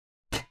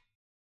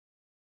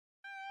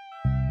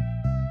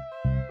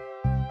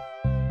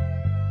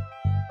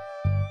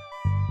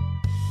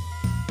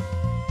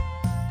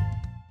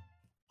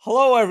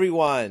Hello,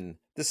 everyone.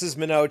 This is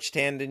Manoj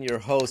Tandon, your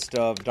host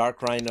of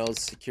Dark Rhinos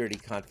Security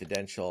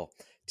Confidential.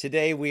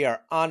 Today, we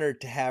are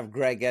honored to have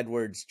Greg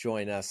Edwards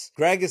join us.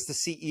 Greg is the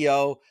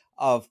CEO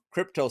of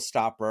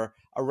CryptoStopper,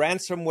 a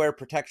ransomware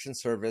protection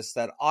service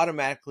that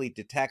automatically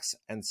detects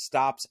and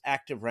stops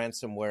active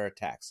ransomware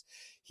attacks.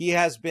 He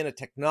has been a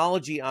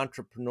technology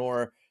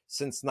entrepreneur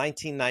since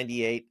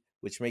 1998,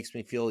 which makes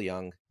me feel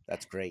young.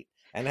 That's great.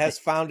 And has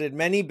founded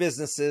many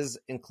businesses,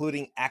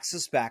 including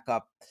Axis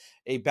Backup,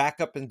 a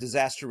backup and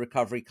disaster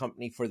recovery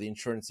company for the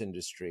insurance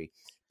industry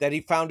that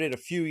he founded a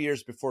few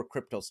years before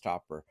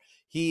CryptoStopper.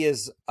 He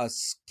is a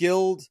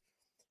skilled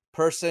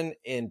person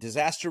in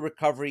disaster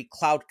recovery,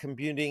 cloud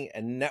computing,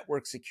 and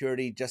network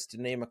security, just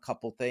to name a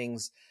couple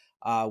things.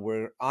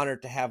 We're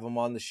honored to have him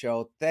on the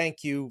show.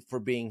 Thank you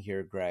for being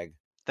here, Greg.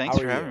 Thanks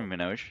for having me,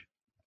 Manoj.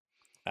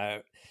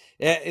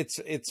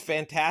 It's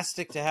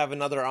fantastic to have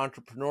another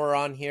entrepreneur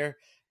on here.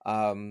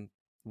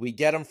 We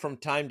get them from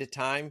time to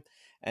time,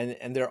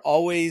 and they're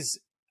always,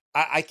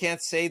 I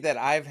can't say that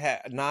I've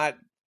had not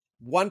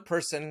one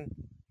person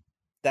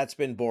that's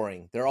been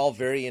boring. They're all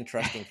very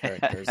interesting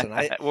characters. And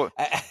well,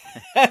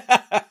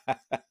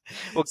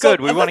 so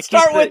good. We want to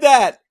start with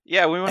that.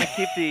 Yeah, we want to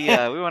keep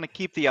the we want to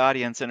keep the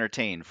audience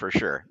entertained for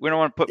sure. We don't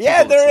want to put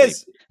Yeah, people there to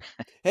sleep.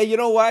 is. Hey, you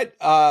know what?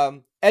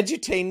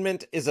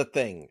 Edutainment is a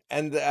thing,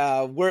 and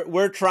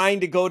we're trying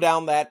to go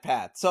down that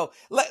path. So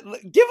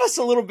give us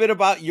a little bit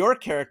about your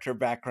character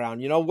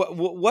background. You know,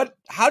 what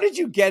how did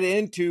you get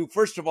into,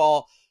 first of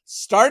all,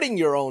 starting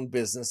your own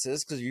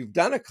businesses? Because you've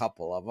done a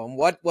couple of them.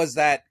 What was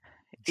that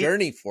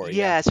journey for you?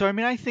 Yeah, so I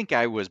mean, I think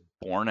I was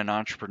born an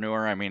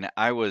entrepreneur. I mean,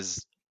 I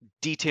was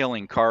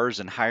detailing cars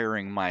and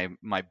hiring my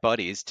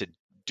buddies to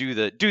do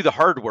the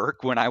hard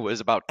work when I was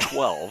about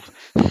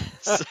 12.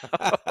 So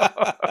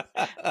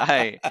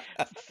I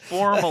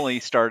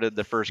formally started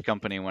the first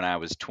company when I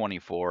was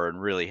 24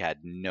 and really had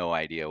no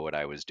idea what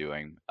I was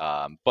doing.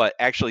 But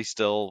actually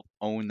still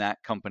own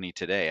that company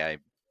today.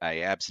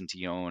 I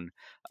absentee own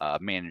a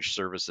managed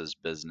services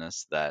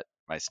business that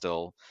I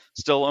still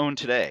own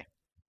today.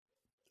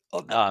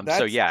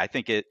 So yeah, I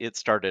think it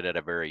started at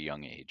a very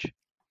young age.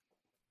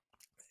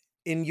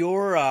 In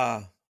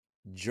your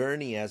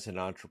journey as an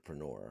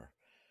entrepreneur,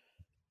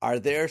 are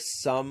there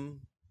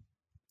some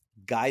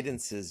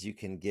guidances you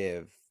can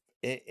give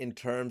in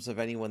terms of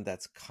anyone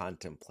that's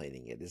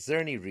contemplating it? Is there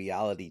any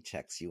reality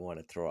checks you want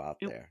to throw out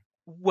there?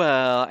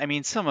 Well, I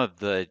mean, some of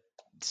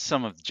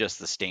just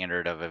the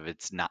standard of it,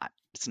 it's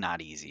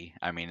not easy.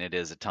 I mean, it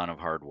is a ton of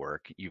hard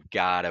work. You've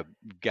got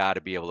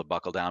to be able to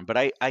buckle down. But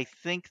I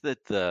think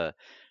that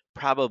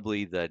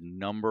probably the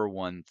number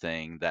one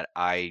thing that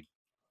I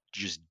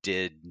just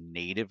did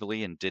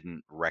natively and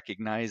didn't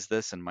recognize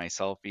this in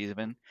myself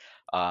even,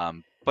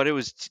 but it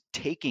was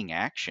taking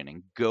action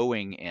and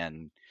going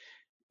and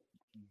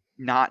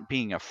not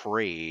being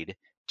afraid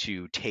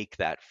to take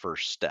that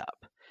first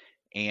step.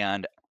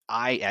 And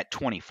at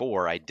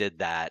 24, I did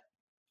that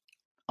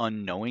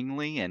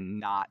unknowingly and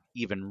not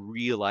even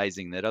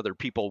realizing that other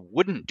people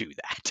wouldn't do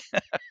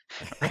that.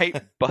 Right.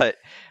 But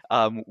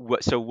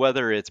so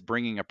whether it's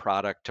bringing a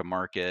product to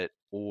market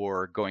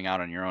or going out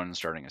on your own and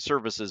starting a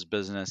services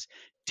business,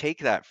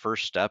 take that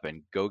first step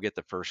and go get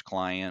the first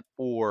client,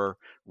 or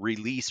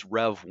release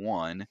Rev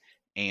 1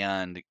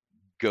 and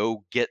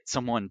go get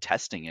someone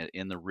testing it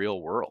in the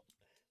real world.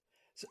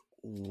 So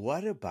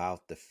what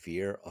about the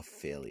fear of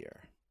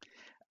failure?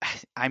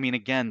 I mean,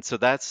 again, so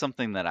that's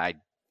something that I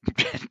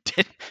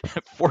did,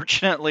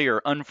 fortunately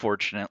or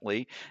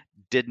unfortunately,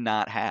 did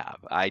not have.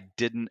 I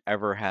didn't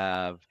ever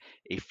have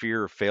a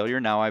fear of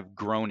failure. Now I've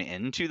grown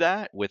into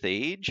that with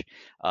age,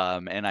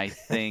 and I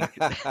think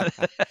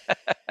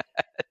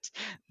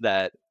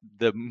that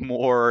the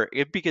more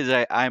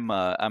because I'm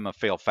a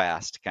fail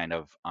fast kind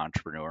of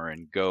entrepreneur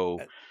and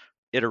go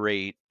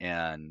iterate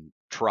and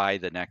try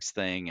the next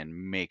thing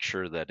and make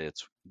sure that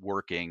it's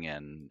working,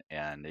 and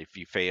if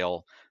you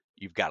fail,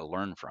 you've got to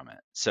learn from it.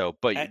 So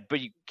but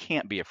you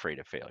can't be afraid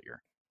of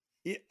failure.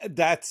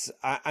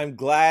 I'm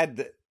glad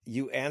that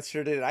you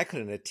answered it. I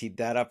couldn't have teed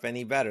that up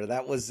any better.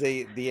 That was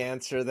the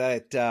answer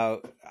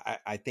that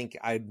I think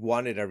I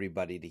wanted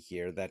everybody to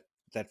hear, that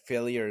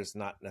failure is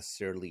not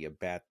necessarily a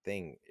bad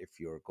thing if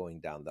you're going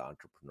down the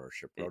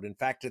entrepreneurship road. In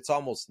fact, it's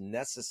almost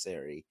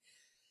necessary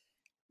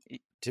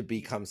to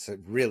become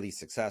really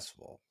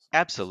successful.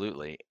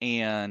 Absolutely.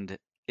 And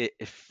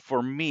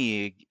for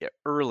me,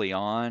 early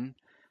on,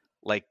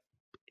 like,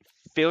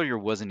 failure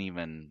wasn't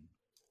even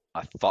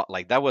a thought,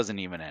 like that wasn't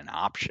even an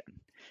option.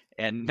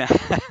 And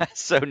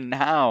so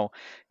now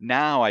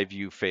I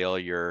view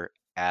failure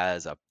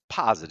as a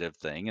positive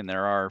thing, and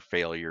there are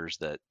failures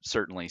that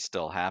certainly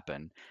still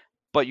happen,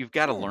 but you've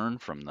got to learn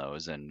from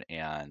those and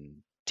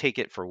take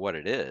it for what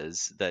it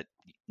is. That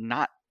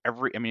not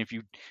every I mean,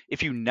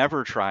 if you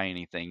never try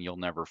anything, you'll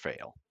never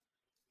fail,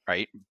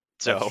 right?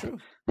 So That's true.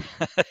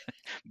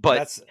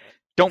 but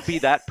don't be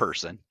that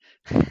person.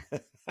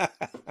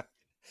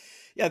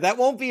 Yeah, that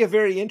won't be a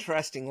very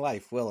interesting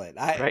life, will it?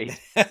 Right.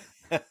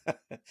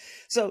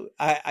 So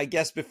I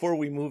guess before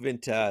we move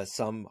into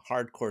some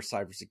hardcore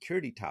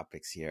cybersecurity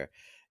topics here,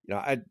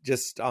 I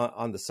just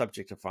on the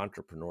subject of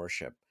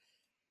entrepreneurship,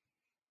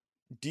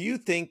 do you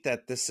think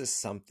that this is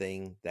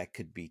something that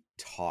could be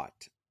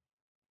taught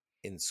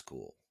in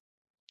school?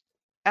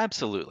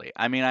 Absolutely.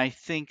 I mean, I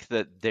think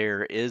that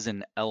there is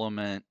an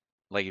element,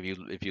 like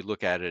if you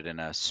look at it in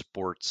a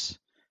sports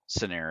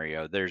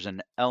scenario, there's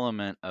an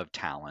element of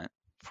talent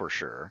for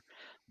sure,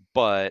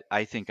 but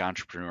I think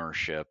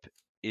entrepreneurship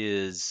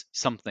is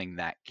something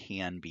that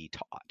can be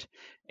taught.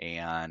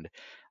 And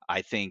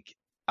I think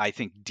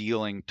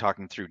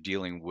talking through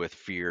dealing with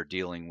fear,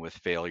 dealing with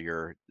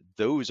failure,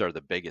 those are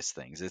the biggest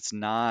things. It's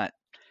not,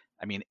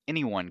 I mean,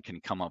 anyone can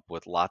come up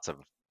with lots of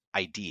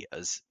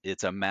ideas.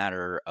 It's a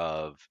matter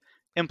of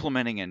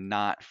implementing and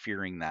not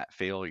fearing that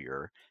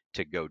failure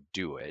to go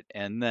do it.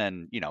 And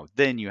then,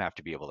 then you have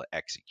to be able to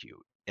execute.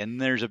 And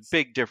there's a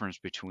big difference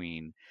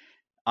between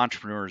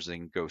entrepreneurs that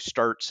can go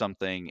start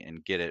something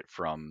and get it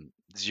from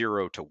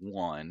 0 to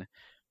 1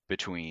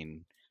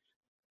 between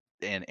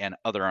and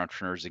other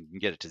entrepreneurs that can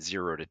get it to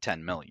 0 to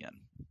 10 million.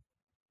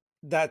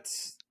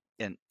 That's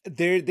And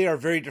they are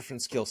very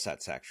different skill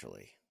sets,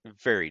 actually.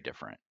 very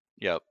different.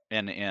 Yep.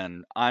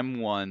 And I'm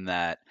one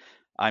that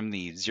I'm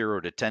the 0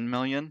 to 10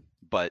 million,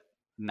 but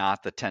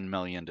not the 10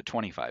 million to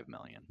 25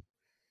 million.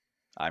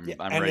 Yeah,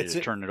 I'm and ready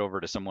to turn it over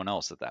to someone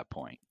else at that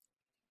point.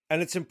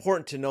 and it's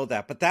important to know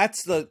that. But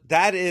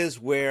that is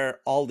where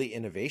all the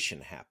innovation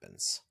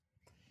happens.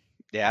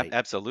 Yeah, Right?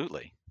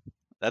 Absolutely.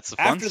 That's the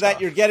fun After stuff.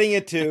 that, you're getting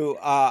into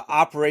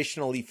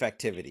operational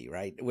effectivity,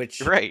 right?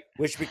 Right.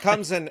 Which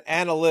becomes an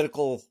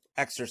analytical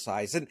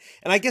exercise, and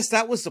I guess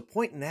that was the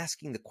point in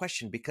asking the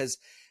question, because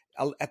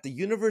at the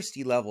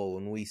university level,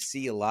 when we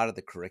see a lot of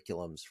the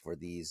curriculums for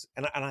these,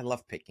 and I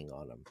love picking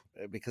on them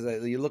because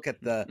you look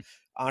at the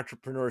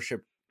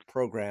entrepreneurship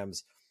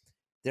programs,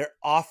 they're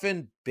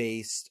often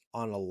based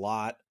on a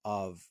lot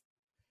of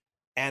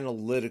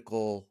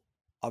analytical,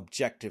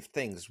 objective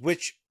things,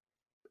 which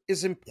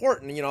is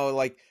important,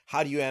 like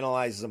how do you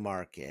analyze the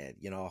market,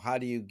 how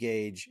do you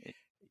gauge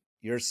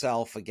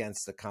yourself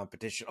against the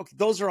competition. Okay,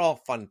 those are all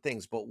fun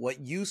things, but what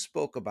you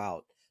spoke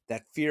about,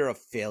 that fear of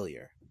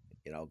failure,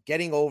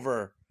 getting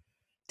over,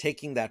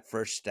 taking that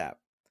first step,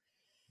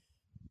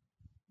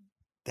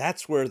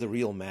 that's where the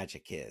real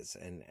magic is.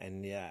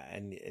 And yeah,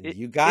 and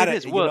you got It it,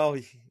 is. Well,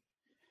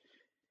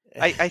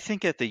 I yes.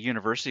 think at the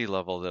university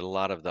level that a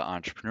lot of the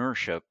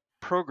entrepreneurship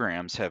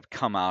programs have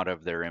come out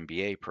of their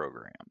MBA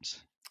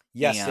programs.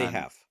 They And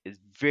have. it's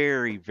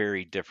very,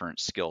 very different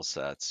skill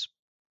sets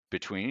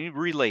between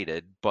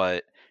related,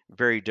 but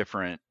very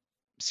different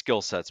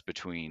skill sets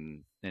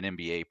between an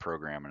MBA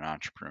program and an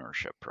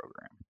entrepreneurship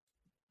program.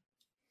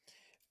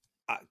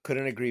 I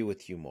couldn't agree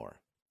with you more.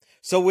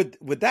 So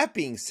with that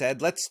being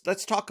said, let's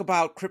talk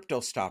about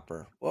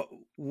CryptoStopper. All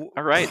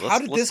right, How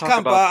did let's this talk come?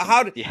 about some.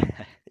 How did Yeah.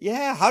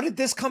 Yeah? How did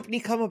this company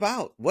come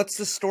about? What's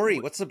the story?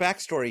 What's the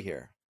backstory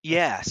here?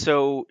 Yeah,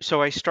 so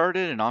I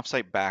started an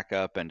offsite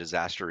backup and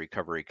disaster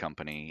recovery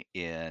company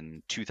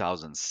in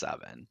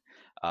 2007.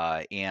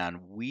 And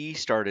we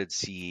started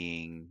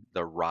seeing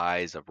the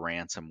rise of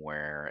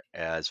ransomware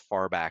as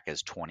far back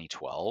as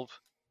 2012.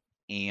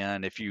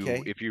 And if you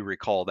Okay. if you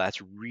recall,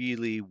 that's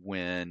really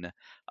when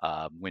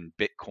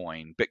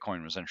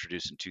Bitcoin was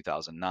introduced in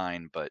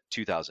 2009, but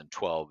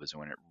 2012 is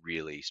when it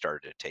really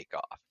started to take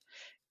off.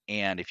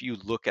 And if you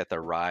look at the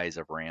rise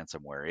of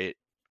ransomware, it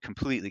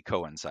completely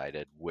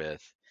coincided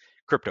with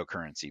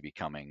cryptocurrency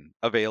becoming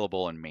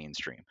available and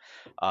mainstream.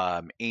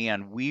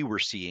 And we were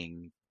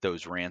seeing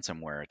those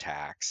ransomware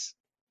attacks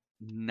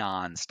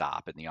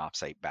nonstop in the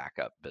offsite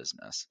backup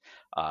business.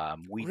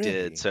 We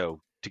did Really?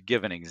 so. To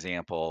give an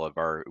example of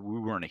we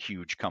weren't a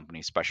huge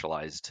company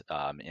specialized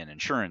in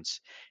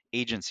insurance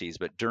agencies,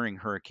 but during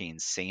Hurricane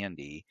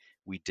Sandy,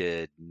 we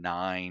did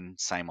 9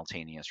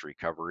 simultaneous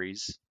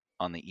recoveries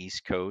on the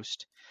East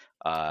Coast.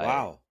 Uh,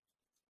 Wow.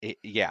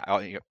 yeah,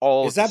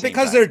 all Is at the that same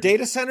because time. their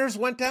data centers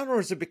went down, or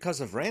is it because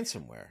of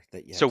ransomware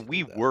that you So had to do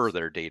we were those?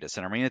 their data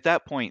center. I mean, at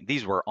that point,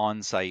 these were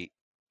on-site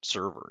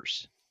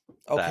servers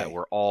that Okay.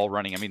 were all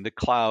running. I mean, the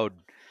cloud,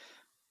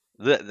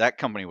 that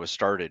company was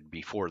started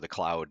before the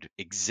cloud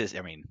exist.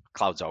 I mean,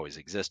 clouds always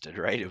existed,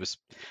 right? It was,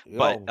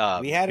 but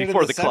Oh, we had it in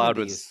before the the cloud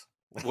was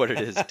 70s. what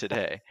it is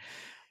today.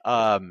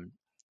 Um,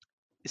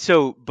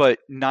 but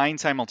 9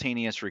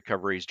 simultaneous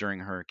recoveries during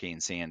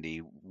Hurricane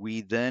Sandy.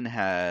 We then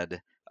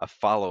had a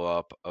follow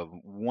up of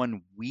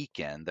one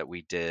weekend that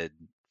we did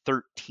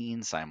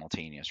 13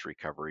 simultaneous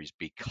recoveries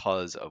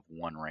because of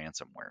one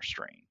ransomware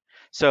strain.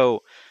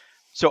 So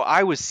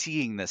I was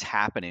seeing this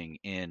happening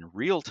in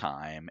real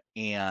time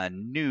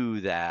and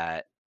knew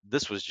that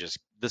this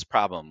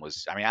problem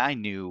was, I mean, I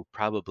knew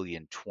probably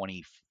in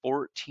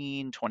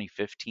 2014,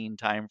 2015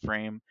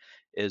 timeframe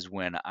is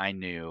when I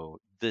knew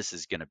this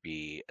is going to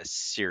be a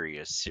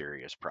serious,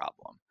 serious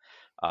problem.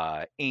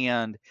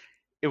 And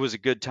it was a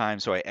good time.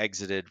 So I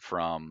exited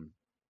from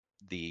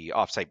the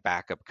offsite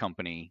backup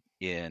company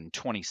in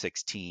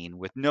 2016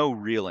 with no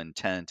real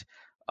intent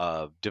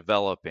of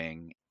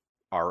developing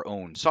our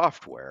own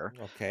software,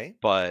 Okay.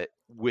 but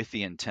with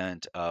the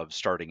intent of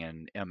starting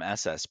an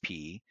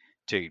MSSP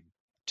to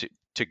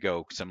to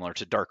go similar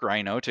to Dark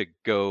Rhino to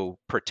go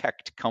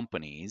protect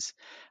companies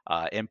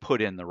and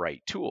put in the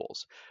right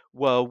tools.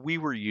 Well, we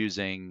were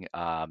using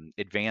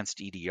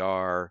advanced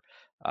EDR.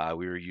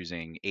 We were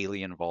using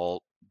Alien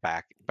Vault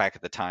back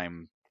at the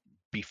time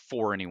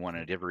before anyone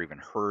had ever even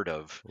heard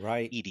of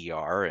Right.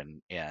 EDR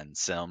and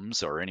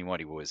SIMs or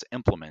anybody was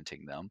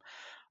implementing them.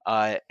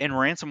 And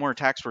ransomware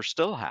attacks were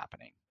still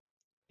happening.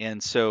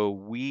 And so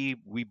we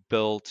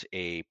built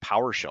a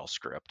PowerShell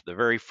script. The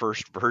very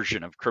first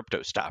version of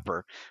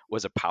CryptoStopper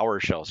was a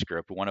PowerShell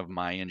script. One of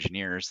my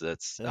engineers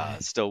that's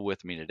still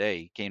with me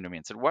today came to me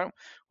and said, why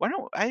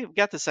don't I've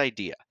got this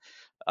idea,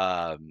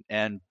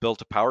 and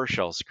built a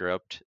PowerShell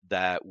script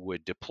that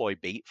would deploy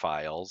bait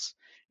files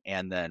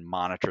and then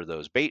monitor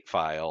those bait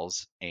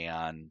files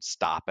and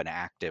stop an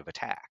active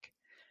attack.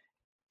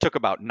 Took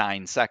about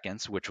 9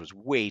 seconds, which was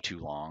way too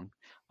long.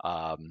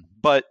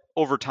 But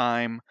over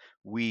time,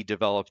 we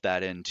developed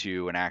that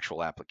into an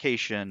actual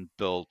application,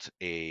 built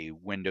a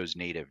Windows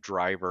native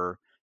driver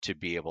to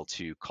be able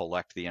to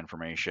collect the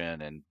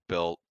information, and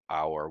built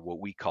our what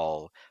we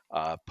call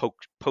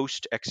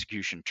post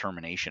execution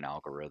termination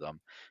algorithm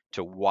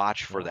to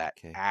watch for that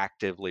Okay.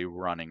 actively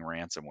running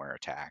ransomware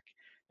attack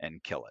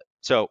and kill it.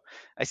 So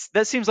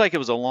that seems like it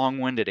was a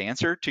long-winded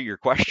answer to your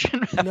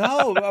question.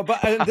 No,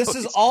 but this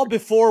is all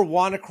before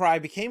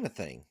WannaCry became a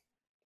thing.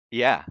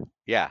 Yeah,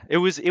 yeah. It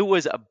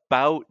was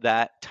about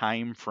that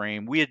time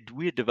frame. We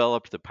had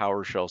developed the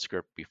PowerShell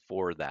script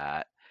before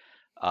that.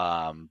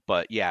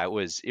 But yeah, it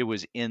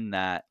was in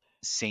that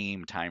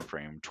same time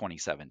frame,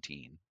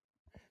 2017.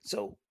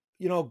 So,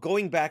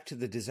 going back to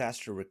the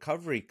disaster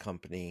recovery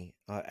company,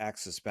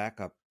 Access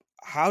Backup,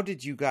 how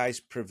did you guys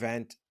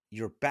prevent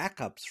your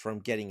backups from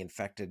getting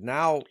infected?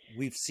 Now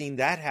we've seen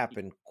that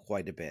happen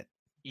quite a bit.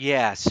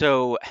 Yeah,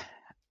 so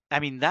I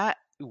mean that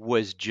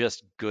was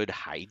just good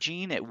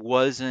hygiene. It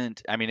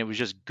wasn't, I mean, it was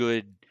just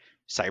good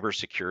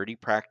cybersecurity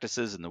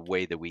practices and the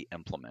way that we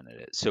implemented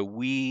it. So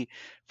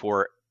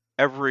for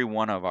every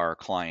one of our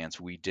clients,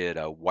 we did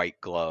a white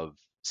glove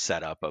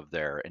setup of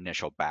their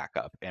initial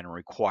backup and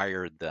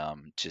required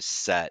them to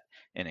set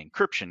an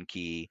encryption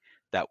key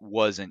that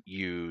wasn't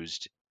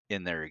used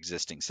in their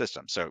existing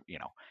system. So,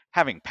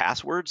 having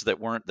passwords that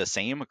weren't the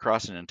same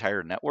across an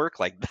entire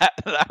network, like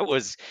that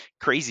was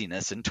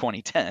craziness in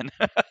 2010.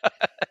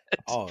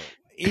 Oh,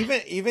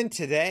 even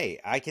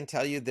today, I can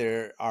tell you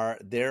there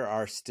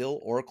are still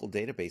Oracle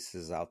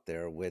databases out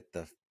there with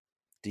the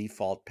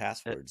default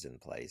passwords in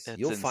place. It's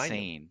You'll find them.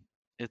 insane.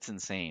 It's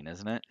insane,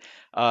 isn't it?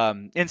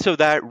 And so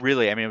that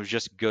really, I mean, it was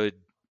just good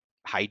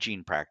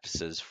hygiene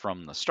practices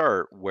from the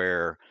start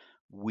where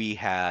we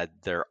had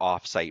their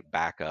offsite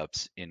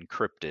backups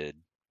encrypted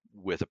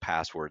with a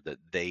password that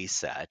they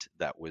set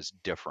that was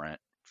different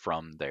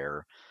from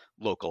their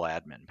local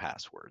admin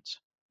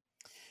passwords.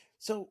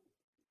 So,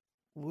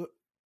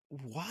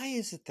 why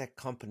is it that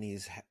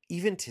companies,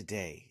 even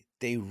today,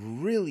 they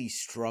really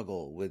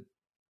struggle with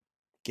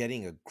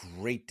getting a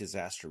great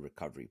disaster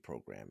recovery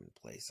program in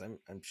place?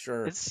 I'm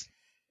sure.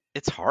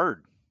 It's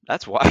hard.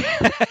 That's why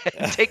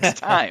it takes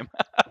time.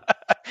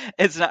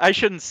 It's not, I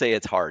shouldn't say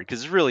it's hard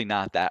because it's really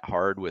not that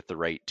hard with the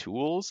right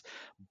tools,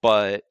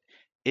 but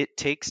it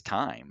takes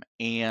time.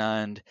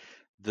 And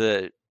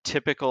the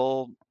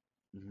typical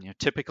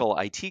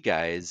IT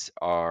guys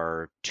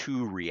are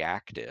too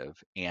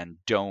reactive and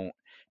don't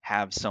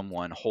have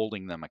someone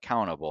holding them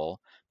accountable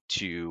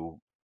to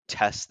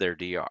test their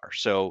DR.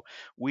 So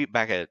we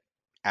back at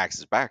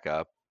Access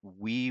Backup,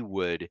 we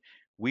would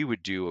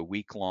do a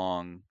week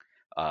long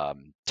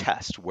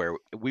test where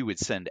we would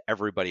send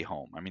everybody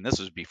home. I mean, this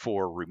was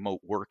before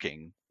remote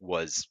working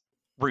was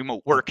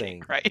remote The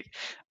working, thing.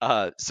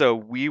 right? So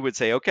we would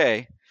say,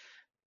 okay,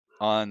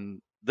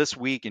 on this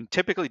week, and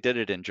typically did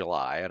it in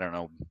July. I don't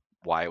know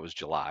why it was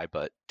July,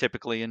 but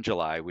typically in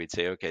July, we'd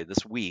say, okay,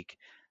 this week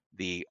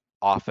the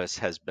office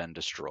has been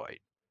destroyed.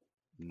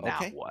 Now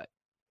Okay. what?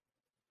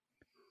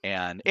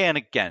 And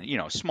again,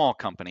 small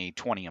company,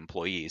 20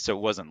 employees, so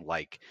it wasn't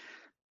like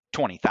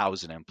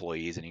 20,000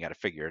 employees and you got to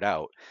figure it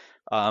out.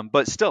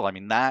 But still, I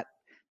mean I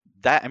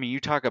mean, you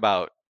talk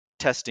about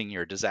testing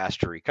your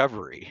disaster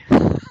recovery.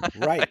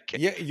 Right. Like,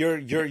 Yeah,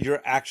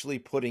 you're actually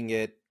putting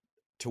it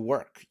to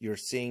work. You're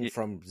seeing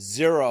from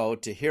 0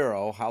 to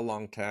hero. How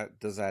long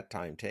does that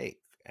time take,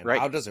 and right,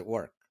 how does it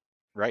work?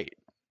 right,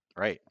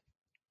 right.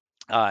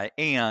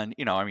 And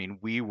I mean,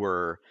 we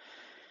were,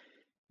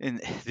 and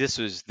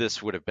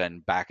this would have been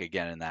back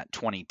again in that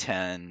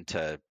 2010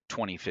 to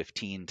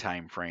 2015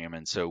 timeframe,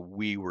 and so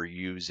we were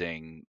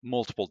using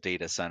multiple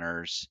data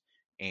centers,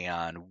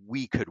 and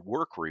we could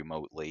work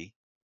remotely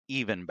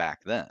even back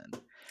then.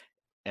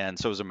 And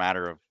so it was a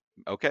matter of,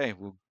 okay,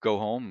 we'll go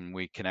home and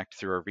we connect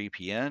through our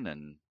VPN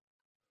and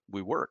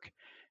we work.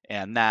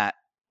 And that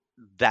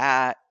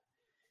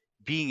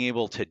being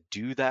able to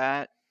do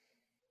that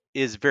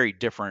is very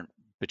different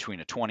between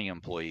a 20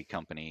 employee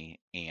company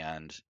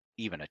and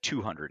even a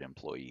 200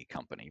 employee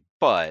company.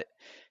 But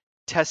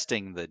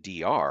testing the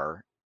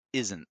DR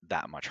isn't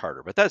that much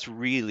harder. But that's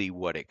really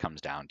what it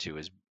comes down to,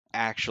 is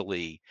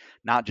actually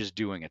not just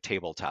doing a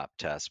tabletop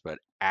test, but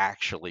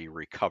actually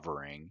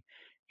recovering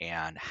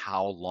and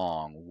how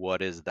long,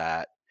 what is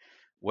that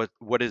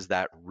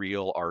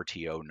real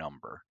RTO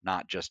number,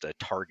 not just a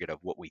target of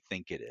what we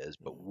think it is,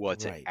 but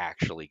what's it Right.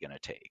 actually going to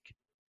take.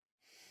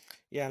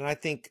 Yeah, and I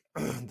think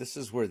this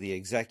is where the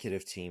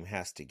executive team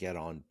has to get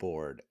on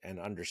board and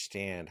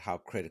understand how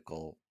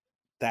critical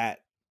that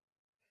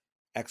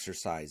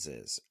exercise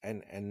is,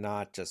 and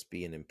not just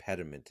be an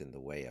impediment in the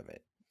way of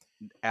it.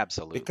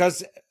 Absolutely.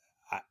 Because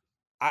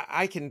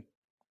I can,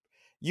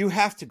 you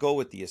have to go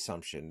with the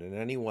assumption, and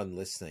anyone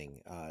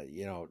listening,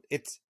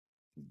 it's,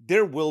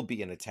 there will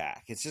be an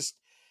attack. It's just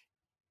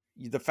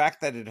the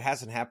fact that it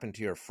hasn't happened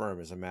to your firm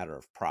is a matter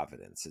of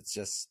providence. It's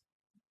just,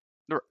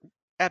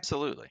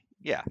 Absolutely.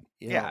 Yeah.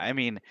 you Yeah. know, I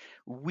mean,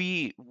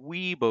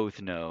 we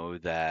both know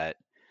that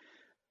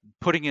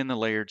putting in the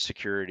layered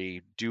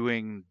security,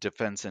 doing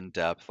defense in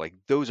depth, like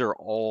those are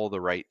all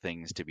the right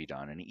things to be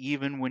done. And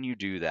even when you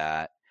do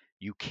that,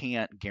 you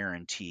can't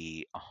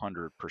guarantee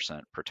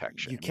 100%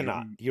 protection. you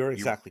cannot. You're You're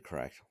exactly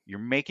correct. you're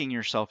making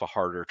yourself a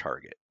harder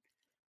target.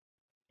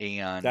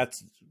 And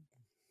That's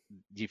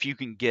if you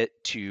can get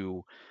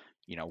to,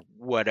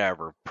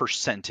 whatever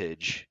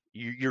percentage,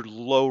 you're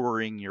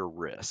lowering your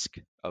risk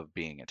of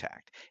being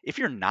attacked. If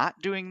you're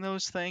not doing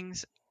those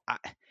things,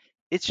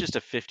 it's just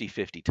a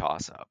 50-50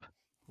 toss up.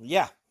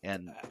 yeah.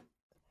 And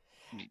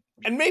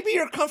And maybe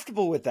you're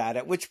comfortable with that,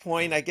 at which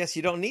point I guess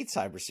you don't need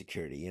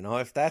cybersecurity.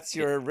 If that's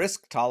your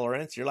risk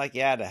tolerance, you're like,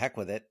 yeah, to heck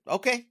with it.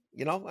 Okay.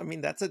 I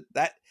mean, that's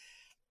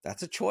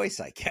a choice,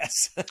 I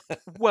guess.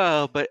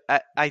 well, but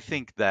I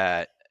think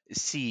that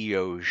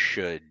CEOs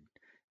should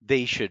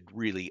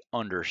really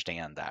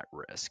understand that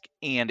risk,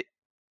 and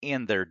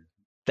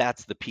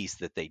that's the piece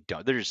that they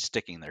don't. They're just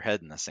sticking their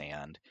head in the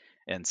sand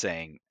and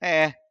saying,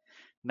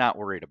 not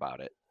worried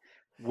about it.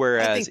 I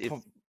Whereas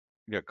think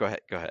yeah, go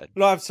ahead.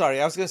 No, I'm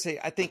sorry. I was going to say,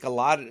 I think a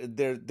lot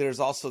there's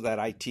also that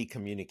IT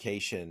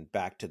communication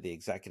back to the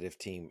executive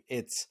team.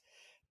 It's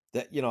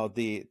that,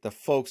 the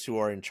folks who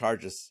are in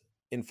charge of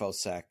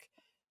InfoSec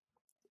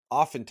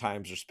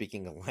oftentimes are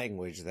speaking a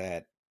language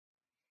that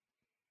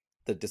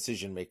the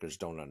decision makers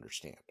don't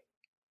understand.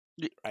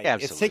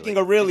 Right? It's taking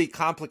Absolutely. a really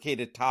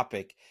complicated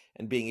topic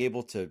and being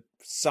able to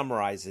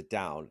summarize it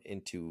down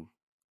into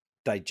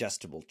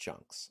digestible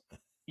chunks.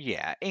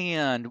 Yeah,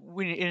 and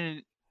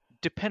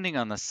depending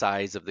on the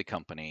size of the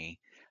company,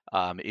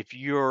 if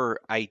your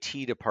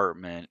IT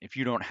department, if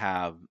you don't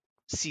have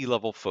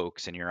C-level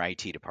folks in your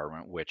IT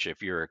department, which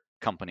if you're a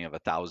company of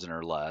 1,000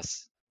 or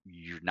less,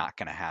 you're not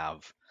going to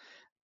have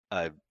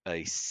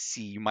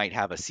you might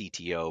have a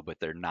CTO, but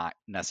they're not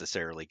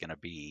necessarily going to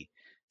be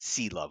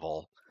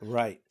C-level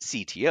Right.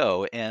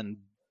 CTO, and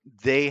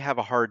they have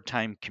a hard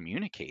time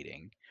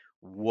communicating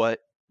what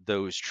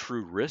those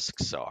true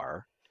risks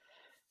are.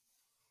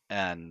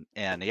 And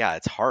yeah,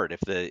 it's hard if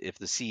the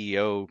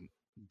CEO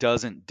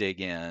doesn't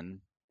dig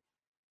in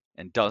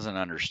and doesn't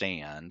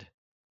understand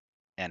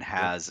and Yep.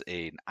 has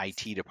an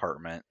IT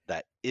department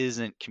that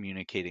isn't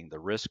communicating the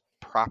risk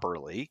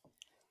properly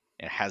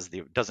and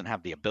doesn't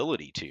have the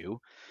ability to,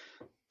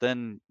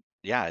 then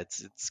yeah,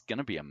 it's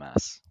gonna be a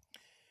mess.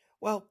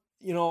 Well,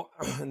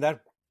 and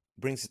that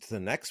brings it to the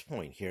next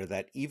point here,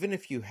 that even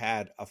if you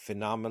had a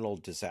phenomenal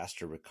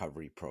disaster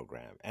recovery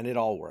program and it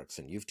all works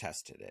and you've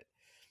tested it,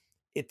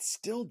 it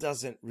still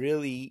doesn't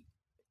really,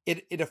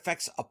 it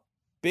affects a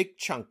big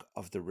chunk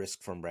of the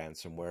risk from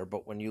ransomware.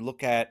 But when you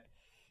look at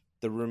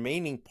the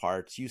remaining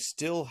parts, you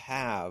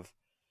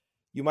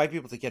might be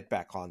able to get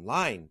back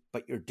online,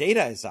 but your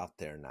data is out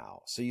there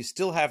now. So you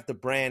still have the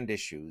brand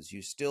issues.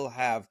 You still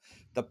have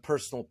the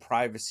personal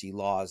privacy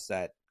laws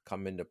that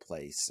come into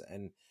place.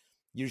 And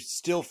you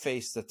still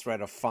face the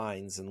threat of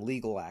fines and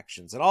legal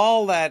actions and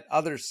all that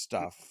other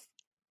stuff.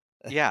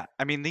 Yeah,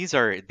 I mean these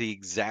are the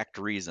exact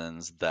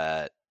reasons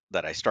that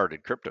I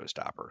started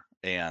CryptoStopper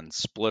and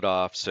split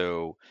off.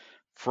 So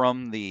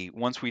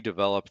once we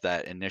developed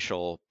that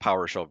initial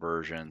PowerShell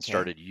version, Okay.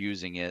 started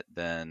using it,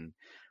 then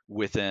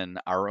within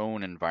our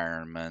own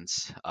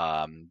environments,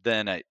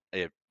 then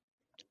it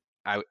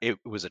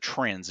was a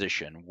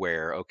transition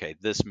where, okay,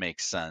 this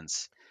makes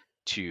sense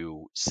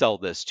to sell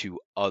this to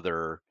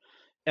other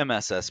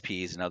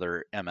MSSPs and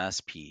other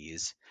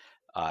MSPs,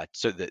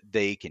 so that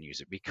they can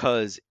use it,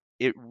 because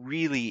it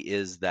really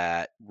is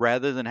that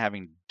rather than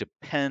having to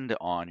depend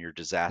on your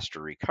disaster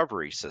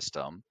recovery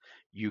system,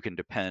 you can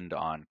depend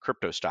on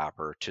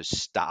CryptoStopper to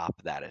stop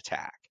that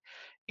attack.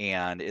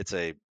 And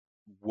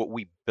what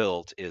we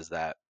built is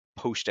that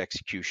post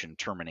execution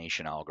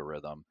termination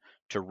algorithm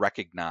to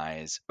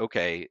recognize,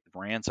 okay,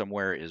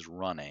 ransomware is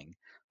running,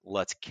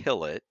 let's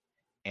kill it,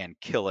 and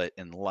kill it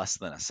in less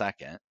than a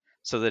second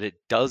so that it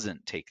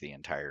doesn't take the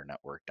entire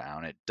network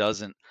down. It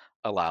doesn't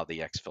allow the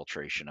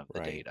exfiltration of the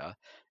Right. data.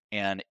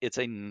 And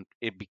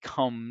it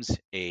becomes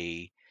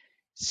a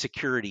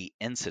security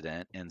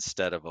incident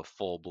instead of a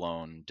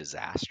full-blown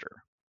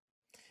disaster.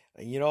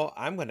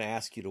 I'm going to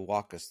ask you to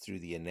walk us through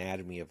the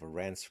anatomy of a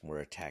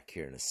ransomware attack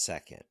here in a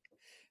second.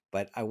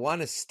 But I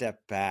want to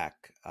step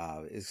back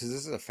because this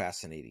is a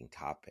fascinating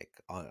topic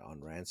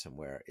on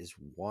ransomware. Is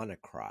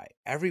WannaCry?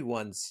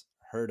 Everyone's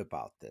heard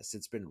about this.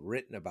 It's been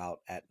written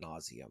about ad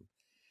nauseum.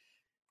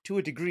 to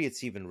a degree,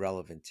 it's even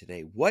relevant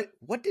today. What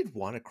did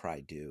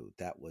WannaCry do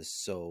that was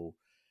so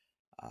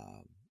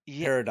um,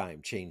 Yeah,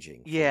 paradigm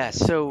changing for yeah.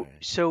 So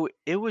ransomware? so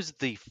it was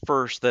the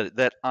first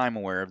that I'm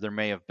aware of. There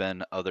may have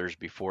been others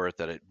before it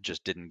that it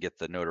just didn't get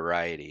the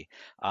notoriety,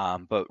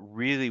 but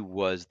really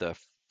was the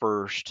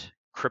first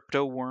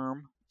crypto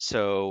worm.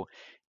 So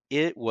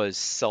it was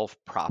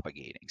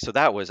self-propagating. So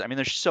that was, I mean,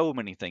 there's so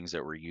many things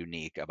that were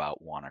unique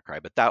about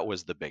WannaCry, but that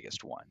was the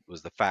biggest one,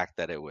 was the fact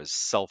that it was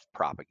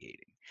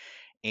self-propagating.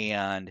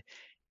 And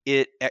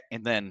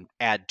and then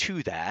add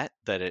to that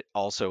that it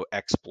also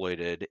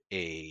exploited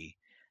a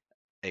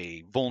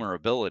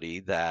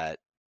vulnerability that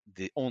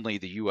only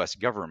the US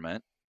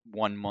government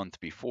 1 month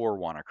before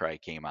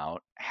WannaCry came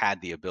out had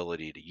the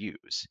ability to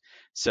use.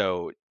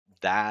 So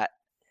that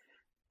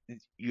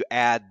you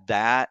add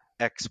that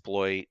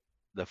exploit,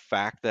 the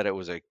fact that it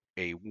was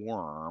a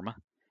worm,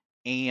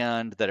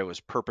 and that it was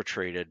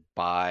perpetrated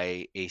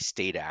by a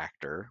state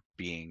actor,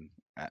 being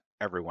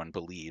everyone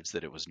believes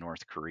that it was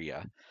North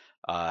Korea.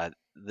 I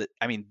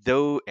mean,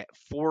 though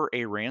for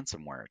a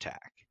ransomware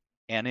attack,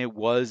 and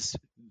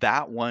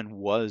that one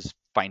was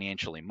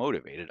financially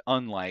motivated,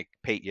 unlike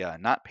Petya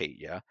and not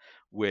Petya,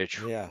 which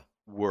Yeah.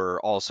 were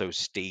also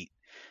state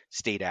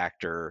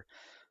actor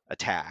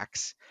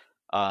attacks.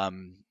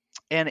 Um,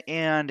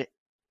 and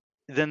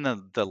then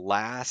the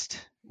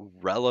last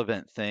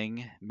relevant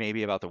thing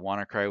maybe about the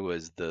WannaCry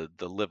was the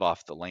live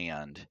off the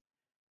land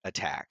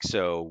attack.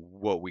 So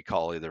what we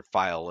call either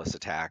fileless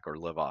attack or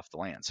live off the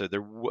land. So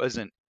there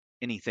wasn't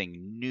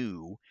anything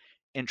new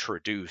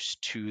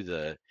introduced to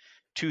the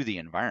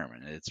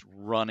environment. It's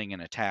running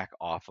an attack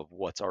off of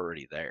what's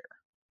already there.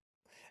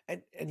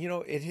 And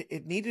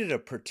it needed a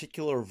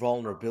particular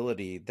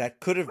vulnerability that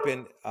could have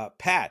been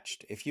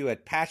patched. If you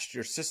had patched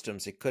your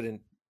systems, it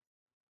couldn't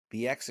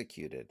be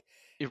executed.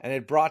 It, And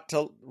it brought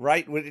to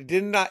right it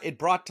did not it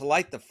brought to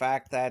light the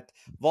fact that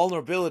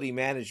vulnerability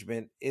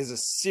management is a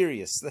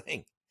serious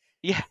thing.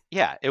 yeah,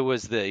 yeah, it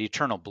was the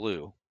Eternal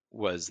Blue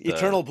was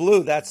Eternal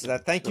Blue, that's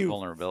that. Thank the you.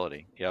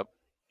 vulnerability. Yep.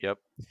 Yep.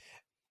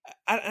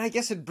 I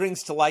guess it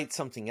brings to light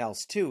something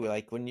else too.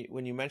 Like when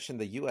you mentioned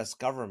the U.S.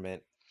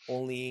 government,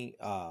 only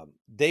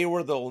they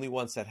were the only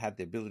ones that had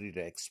the ability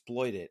to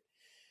exploit it.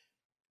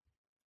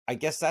 I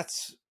guess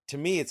that's, to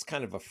me, it's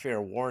kind of a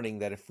fair warning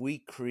that if we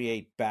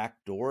create back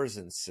doors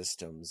in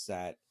systems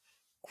that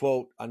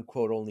quote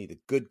unquote only the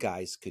good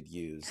guys could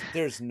use,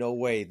 there's no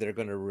way they're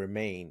going to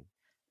remain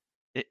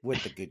It,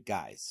 with the good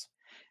guys.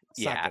 It's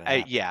not yeah, going to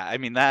happen. yeah. I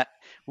mean that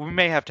we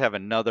may have to have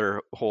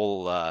another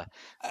whole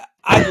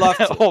I'd love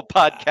to. whole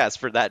podcast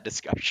for that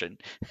discussion.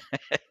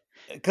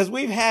 Because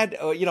we've had,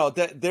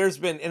 there's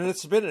been, and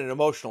it's been an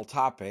emotional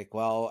topic.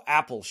 Well,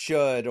 Apple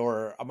should,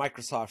 or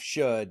Microsoft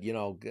should,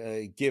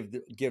 give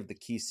the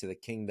keys to the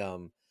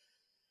kingdom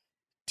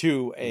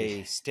to Yeah,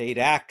 a state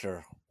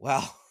actor.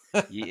 Well,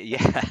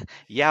 yeah,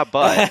 yeah,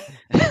 but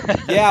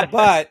yeah,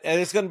 but and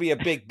it's going to be a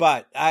big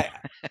but.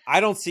 I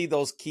don't see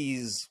those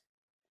keys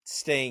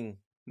staying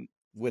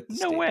with the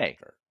no state way.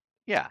 actor.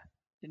 Yeah,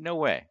 no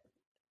way.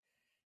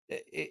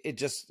 It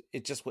just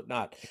would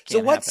not. It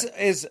So can't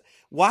happen.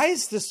 why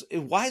is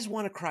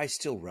WannaCry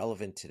still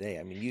relevant today?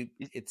 I mean,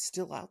 it's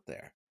still out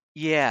there.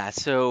 Yeah,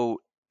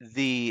 so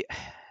the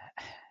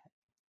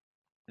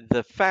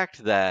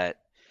fact that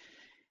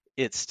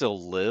it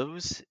still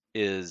lives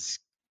is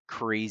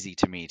crazy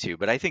to me too.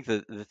 But I think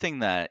the thing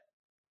that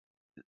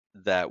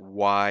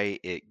why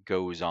it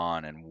goes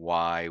on and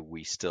why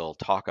we still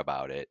talk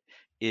about it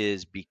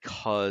is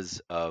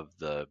because of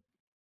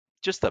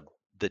just the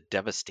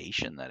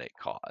devastation that it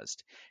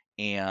caused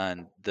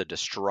and the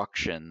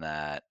destruction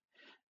that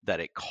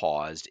it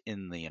caused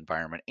in the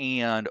environment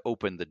and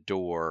opened the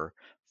door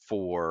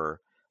for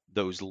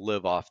those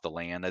live off the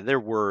land. There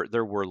were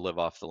live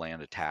off the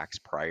land attacks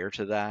prior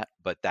to that,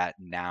 but that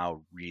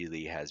now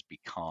really has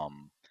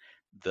become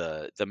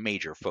the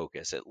major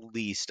focus, at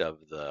least of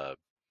the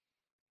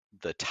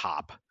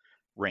top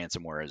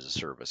ransomware as a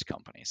service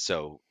companies.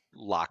 So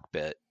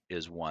Lockbit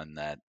is one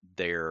that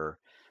they're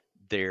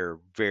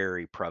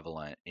very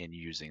prevalent in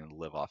using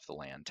live off the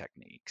land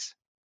techniques.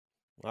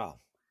 Wow.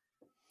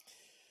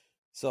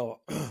 So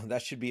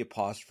that should be a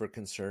pause for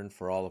concern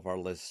for all of our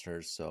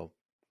listeners. So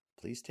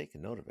please take a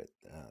note of it.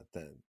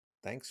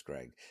 Thanks,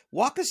 Greg.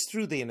 Walk us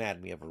through the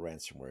anatomy of a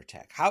ransomware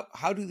attack.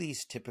 How do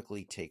these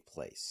typically take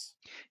place?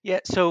 Yeah,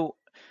 so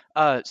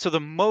the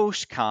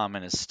most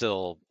common is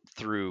still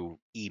through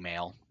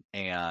email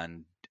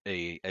and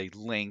a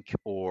link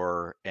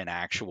or an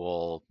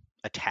actual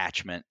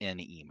attachment in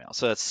email.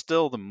 So that's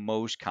still the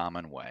most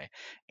common way,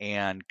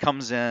 and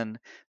comes in,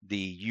 the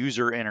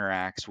user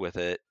interacts with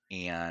it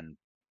and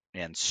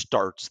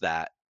starts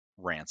that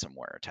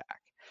ransomware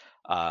attack.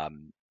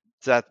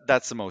 So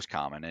that's the most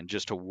common. And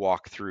just to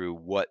walk through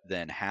what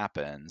then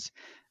happens,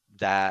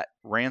 that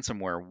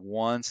ransomware,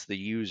 once the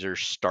user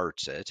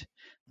starts it, Yeah.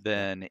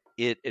 then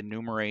it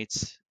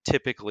enumerates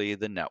typically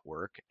the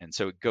network. And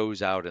so it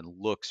goes out and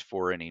looks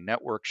for any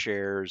network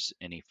shares,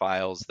 any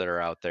files that are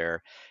out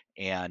there,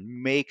 and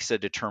makes a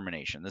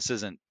determination. This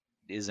isn't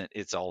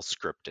it's all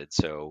scripted,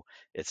 so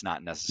it's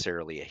not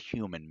necessarily a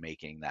human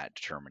making that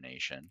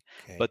determination,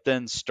 Okay. but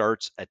then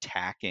starts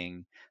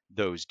attacking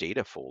those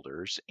data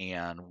folders,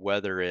 and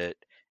whether it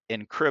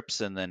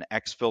encrypts and then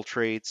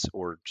exfiltrates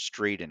or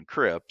straight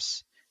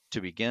encrypts to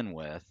begin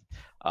with,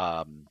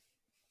 um,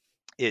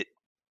 it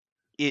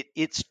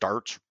it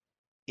starts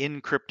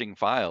encrypting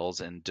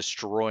files and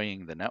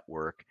destroying the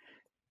network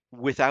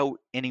without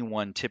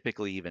anyone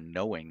typically even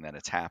knowing that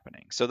it's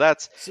happening. So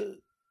that's, So,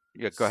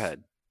 yeah, go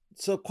ahead.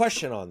 so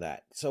question on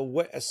that. So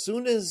as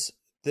soon as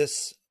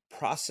this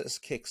process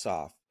kicks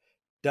off,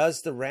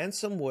 does the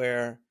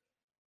ransomware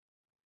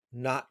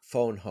not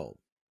phone home?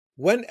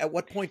 At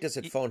what point does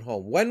it phone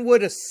home? When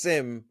would a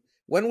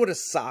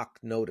SOC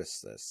notice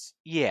this?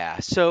 Yeah,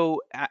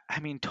 so I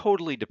mean,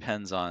 totally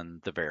depends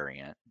on the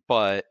variant,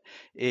 but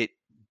it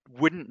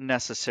wouldn't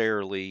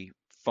necessarily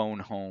phone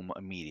home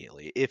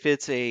immediately. If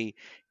it's an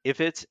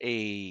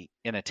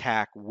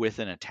attack with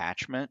an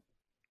attachment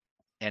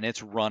and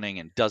it's running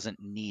and doesn't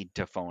need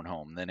to phone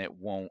home, then it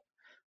won't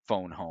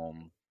phone home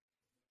Okay.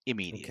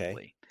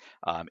 immediately,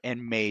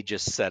 and may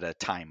just set a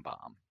time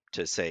bomb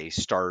to say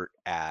start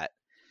at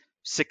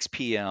 6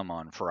 p.m.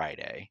 on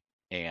Friday,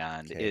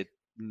 and it Okay.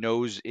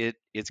 knows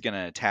it's going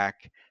to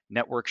attack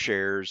network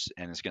shares,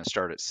 and it's going to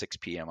start at 6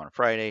 p.m. on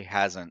Friday.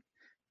 Hasn't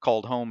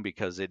called home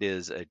because it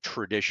is a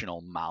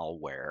traditional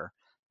malware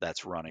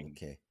that's running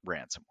Okay.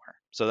 ransomware.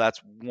 So that's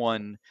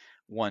one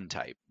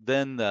type.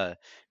 Then when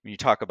you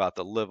talk about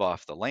the live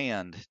off the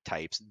land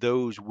types,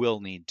 those will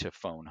need to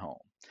phone home.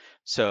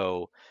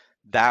 So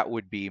that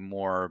would be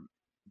more,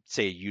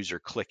 say, a user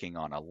clicking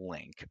on a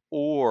link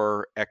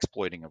or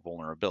exploiting a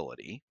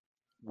vulnerability,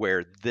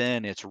 where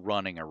then it's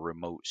running a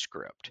remote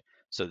script.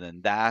 So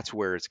then that's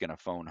where it's going to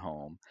phone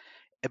home.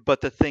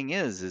 But the thing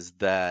is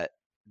that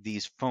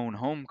these phone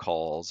home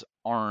calls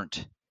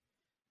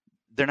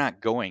they're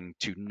not going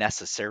to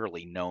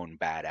necessarily known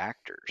bad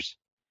actors,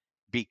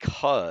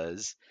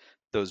 because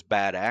those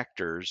bad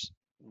actors,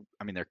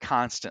 I mean, they're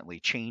constantly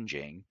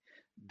changing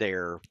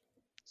their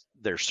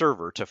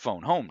server to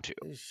phone home to.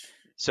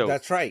 So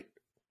That's right.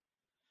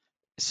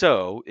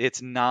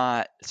 it's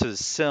not, so the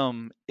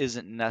SIM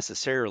isn't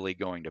necessarily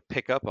going to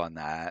pick up on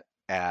that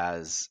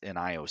as an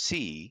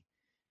IOC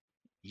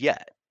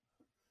yet.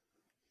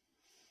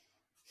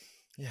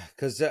 Yeah,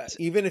 because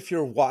even if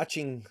you're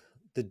watching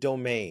the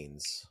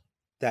domains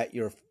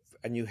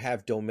and you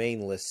have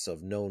domain lists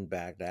of known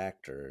bad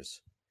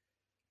actors,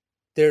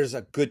 there's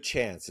a good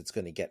chance it's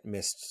going to get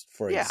missed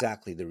for Yeah.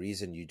 exactly the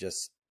reason you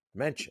just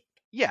mentioned.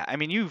 Yeah, I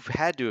mean, you've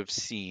had to have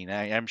seen,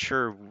 I'm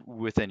sure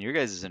within your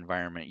guys'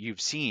 environment,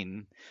 you've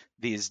seen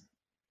these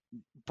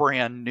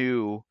brand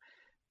new Oh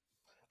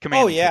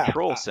command and yeah.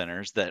 control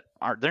centers that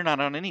they're not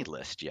on any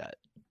list yet.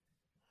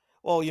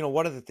 Well,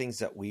 one of the things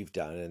that we've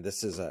done, and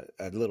this is a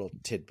little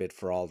tidbit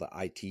for all the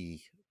IT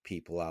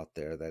people out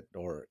there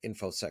or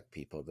InfoSec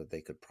people that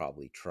they could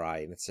probably try,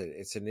 and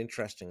it's an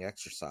interesting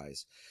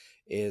exercise,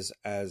 is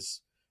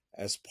as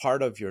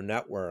part of your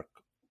network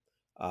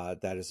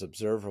that is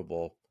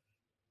observable,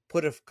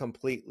 put a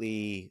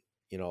completely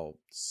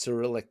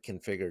Cyrillic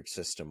configured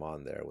system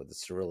on there with a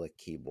Cyrillic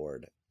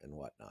keyboard and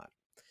whatnot,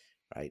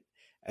 right?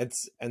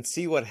 And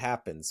see what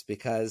happens,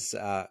 because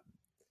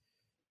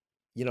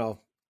you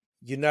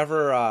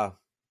never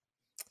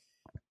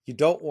you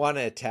don't want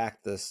to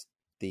attack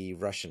the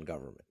Russian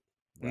government,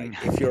 right?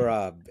 If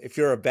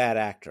you're a bad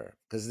actor,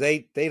 because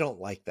they don't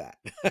like that.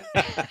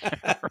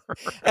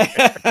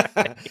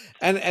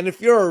 And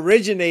if you're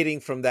originating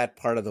from that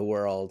part of the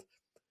world,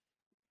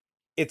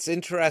 it's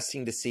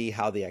interesting to see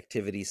how the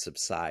activity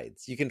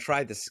subsides. You can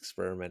try this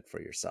experiment for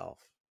yourself.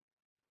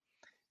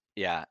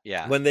 Yeah.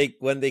 When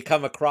they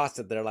come across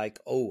it, they're like,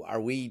 "Oh,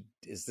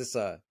 is this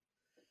a?"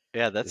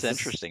 Yeah, that's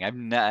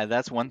interesting.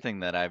 That's one thing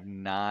that I've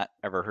not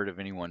ever heard of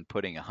anyone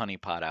putting a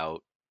honeypot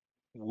out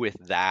with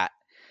that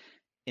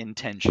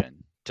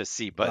intention to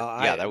see. But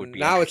Well, yeah, that would be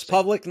now it's interesting.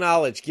 public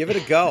knowledge. Give it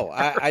a go.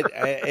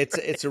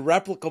 It's a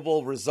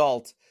replicable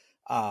result.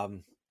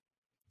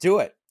 Do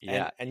it,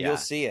 and you'll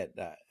see it.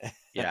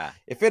 Yeah.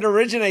 If it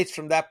originates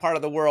from that part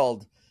of the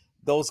world,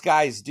 those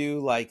guys do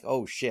like,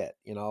 oh shit,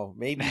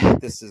 maybe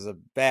this is a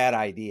bad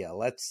idea.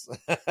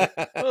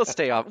 We'll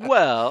stay off.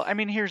 Well, I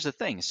mean, here's the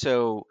thing.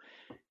 So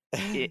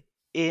it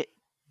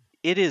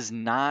is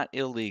not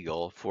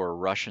illegal for a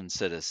Russian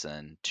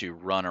citizen to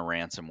run a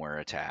ransomware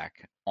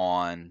attack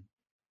on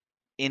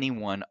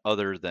anyone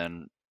other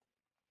than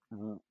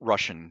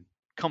Russian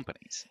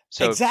companies.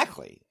 So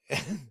exactly.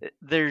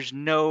 there's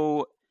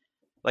no,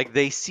 like,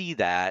 they see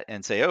that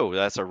and say, "Oh,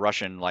 that's a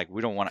Russian. Like,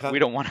 we don't want.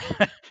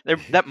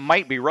 That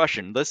might be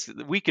Russian.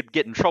 We could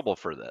get in trouble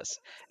for this."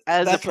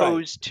 As That's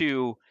opposed right.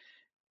 to,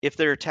 if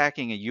they're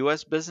attacking a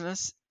U.S.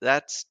 business,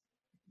 that's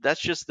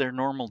just their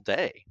normal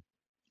day,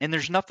 and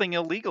there's nothing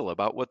illegal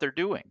about what they're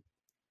doing.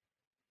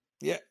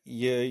 Yeah,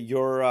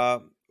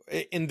 you're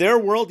in their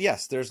world.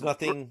 Yes, there's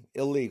nothing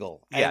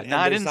illegal, Yeah, no, and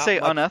I there's didn't not say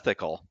much.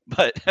 unethical,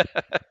 but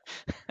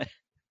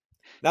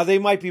Now they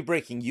might be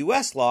breaking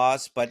U.S.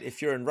 laws, but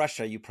if you're in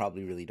Russia, you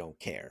probably really don't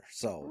care.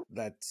 So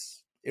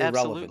that's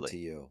irrelevant to absolutely.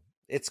 you.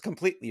 It's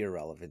completely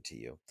irrelevant to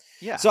you.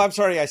 Yeah. So I'm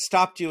sorry, I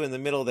stopped you in the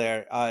middle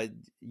there.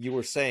 You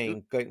were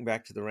saying, going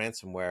back to the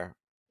ransomware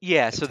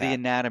Yeah, so the attack.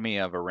 anatomy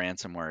of a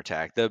ransomware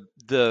attack.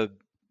 The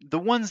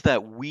ones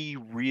that we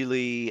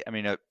really, I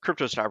mean, a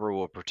CryptoStopper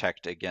will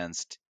protect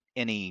against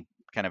any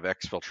kind of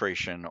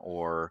exfiltration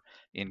or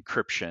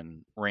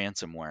encryption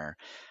ransomware.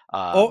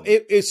 Oh,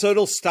 Um, so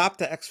it'll stop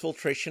the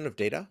exfiltration of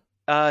data?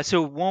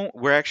 so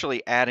we're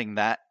actually adding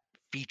that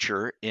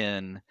feature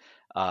in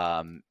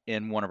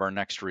one of our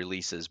next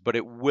releases, but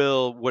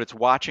what it's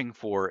watching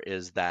for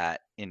is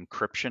that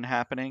encryption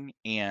happening,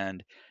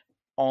 and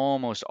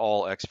almost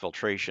all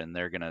exfiltration,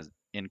 they're going to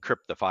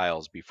encrypt the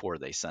files before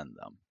they send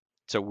them.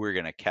 So we're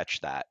going to catch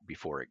that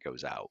before it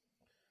goes out.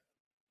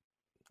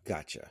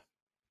 Gotcha.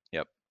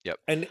 Yep. Yep.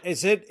 And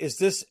is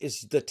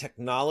the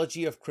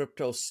technology of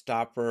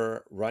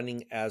CryptoStopper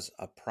running as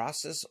a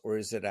process, or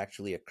is it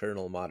actually a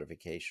kernel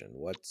modification?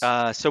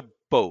 So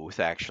both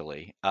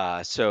actually.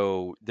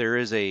 So there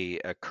is a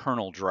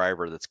kernel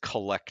driver that's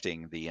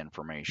collecting the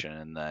information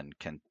and then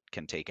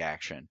can take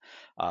action,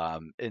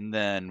 and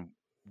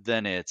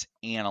then it's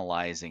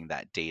analyzing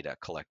that data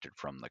collected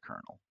from the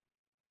kernel.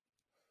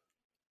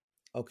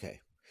 Okay.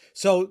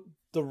 So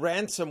the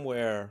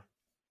ransomware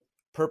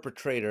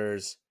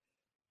perpetrators,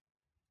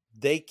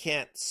 they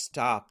can't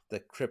stop the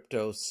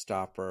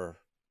CryptoStopper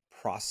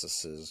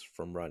processes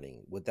from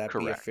running. Would that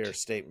be a fair Correct.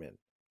 statement?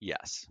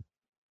 Yes.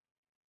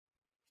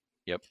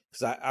 Yep.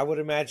 Because I would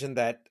imagine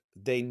that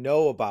they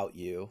know about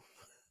you,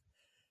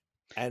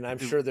 and I'm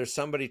sure there's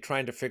somebody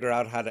trying to figure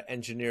out how to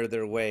engineer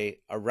their way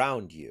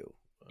around you.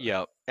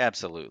 Yep.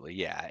 Absolutely.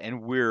 Yeah.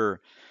 And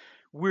we've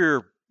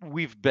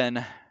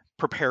been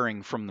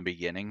preparing from the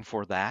beginning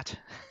for that.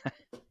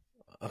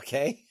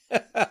 Okay.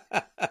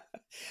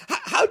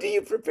 How do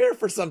you prepare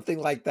for something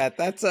like that?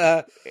 That's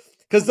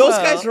because those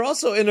guys Well, are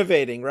also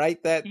innovating, right?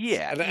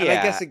 yeah, And I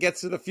guess yeah, it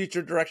gets to the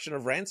future direction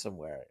of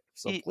ransomware.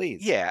 So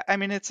please. yeah. I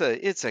mean, it's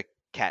a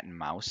cat and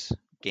mouse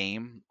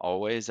game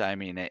always. I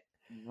mean,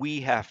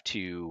 we have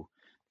to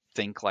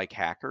think like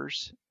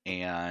hackers,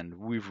 and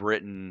we've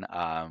written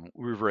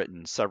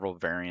several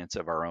variants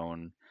of our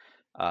own,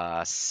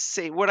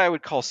 say what I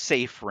would call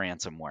safe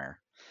ransomware.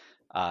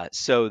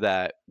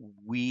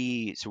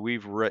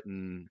 We've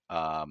written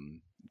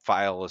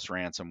fileless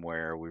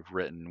ransomware.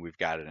 We've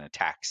got an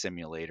attack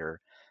simulator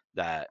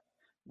that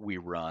we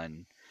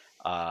run,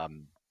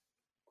 um,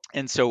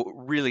 and so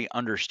really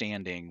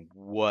understanding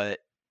what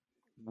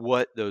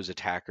those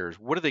attackers,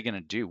 what are they going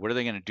to do? What are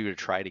they going to do to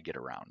try to get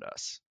around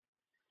us?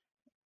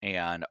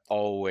 And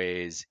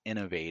always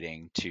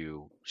innovating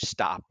to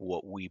stop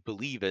what we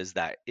believe is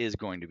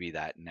going to be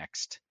that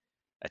next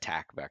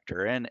attack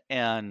vector.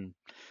 And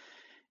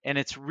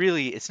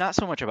it's not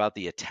so much about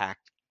the attack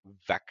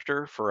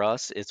vector for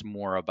us, it's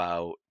more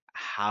about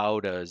how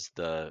does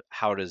the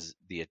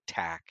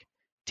attack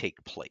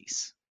take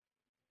place,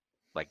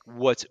 like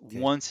what's Okay.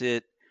 once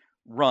it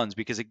runs,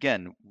 because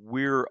again,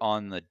 we're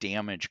on the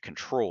damage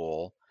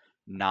control,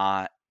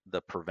 not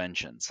the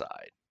prevention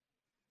side.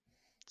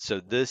 So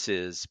this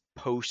is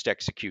post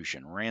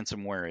execution.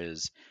 Ransomware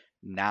is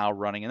now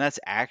running, and that's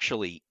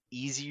actually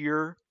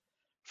easier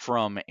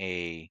from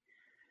a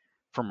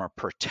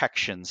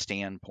protection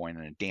standpoint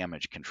and a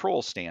damage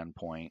control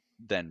standpoint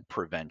than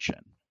prevention.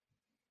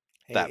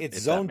 Hey, That it's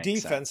if that zone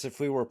makes defense sense. if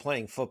we were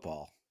playing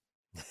football.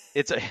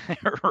 It's a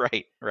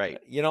right, right.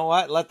 You know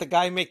what? Let the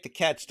guy make the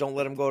catch. Don't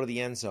let him go to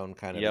the end zone,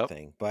 kind of a Yep,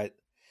 thing. But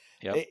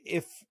yep.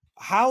 if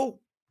how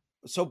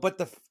so, but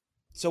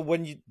so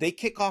when they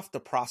kick off the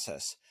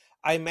process,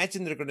 I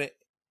imagine they're going to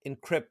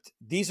encrypt.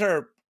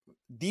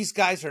 These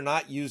guys are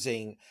not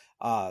using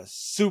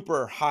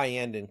super high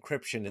end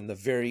encryption in the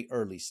very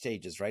early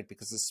stages, right?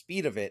 Because the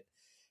speed of it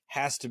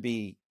has to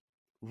be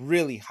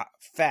really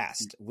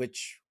fast,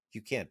 which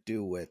you can't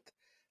do with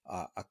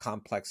a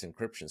complex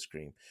encryption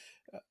scheme.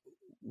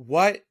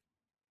 What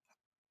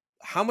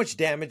How much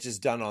damage is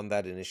done on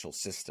that initial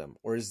system,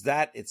 or is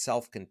that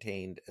itself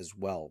contained as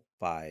well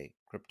by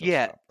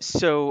Yeah,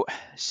 CryptoStopper?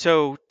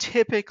 so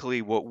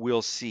typically what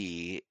we'll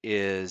see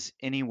is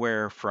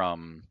anywhere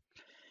from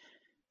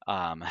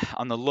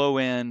on the low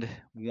end,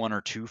 one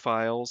or two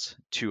files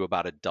to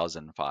about a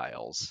dozen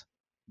files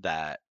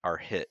that are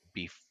hit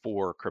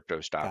before Got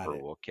CryptoStopper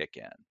it. will kick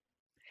in.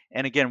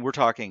 And again, we're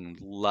talking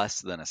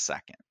less than a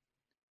second.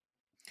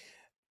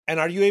 And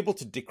are you able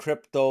to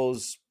decrypt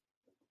those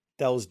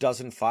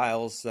dozen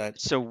files that?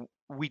 So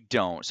we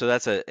don't. So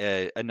that's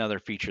another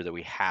feature that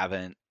we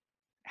haven't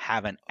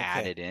Okay,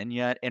 added in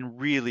yet, and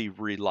really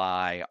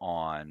rely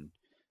on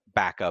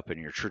backup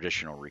and your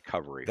traditional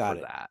recovery got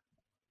for it. that.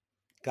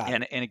 Got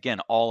it. And again,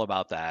 all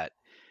about that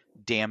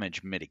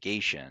damage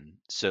mitigation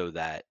so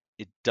that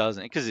it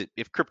doesn't, because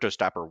if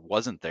CryptoStopper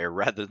wasn't there,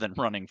 rather than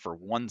running for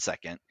 1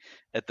 second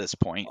at this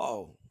point,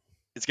 Oh,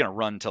 it's going to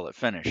run till it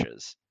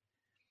finishes.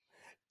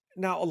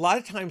 now a lot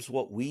of times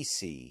what we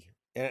see,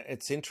 and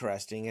it's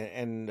interesting,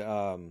 and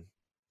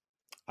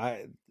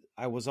I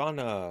I was on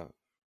a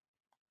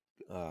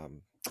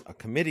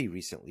committee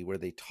recently where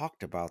they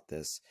talked about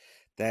this,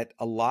 that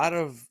a lot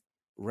of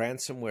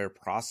ransomware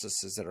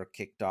processes that are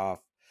kicked off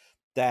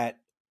that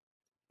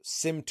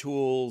SIM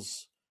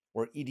tools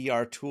or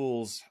EDR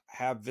tools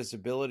have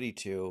visibility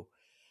to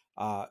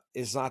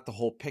is not the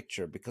whole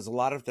picture, because a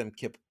lot of them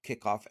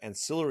kick off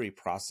ancillary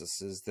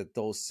processes that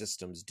those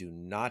systems do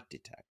not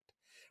detect,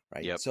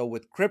 right? Yep. So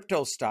with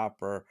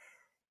CryptoStopper,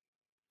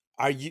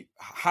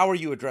 how are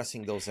you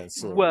addressing those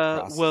ancillary Well,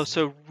 processes?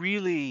 so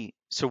really,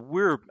 so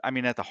we're, I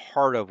mean, at the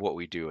heart of what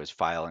we do is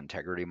file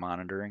integrity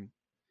monitoring.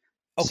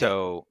 Okay,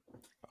 So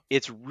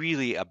it's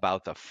really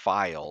about the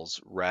files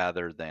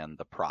rather than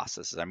the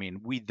processes. I mean,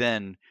 we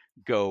then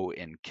go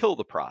and kill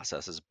the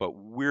processes, but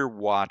we're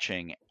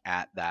watching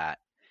at that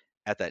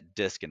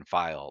disk and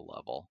file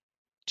level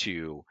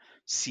to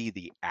see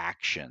the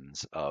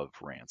actions of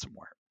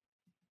ransomware.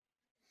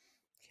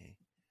 okay.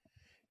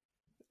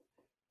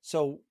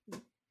 So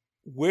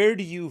where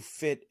do you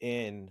fit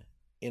in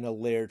a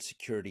layered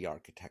security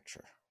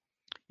architecture?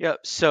 Yeah,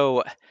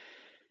 so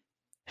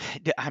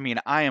I mean,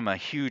 I am a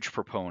huge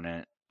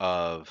proponent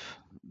of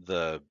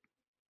the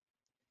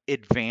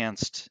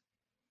advanced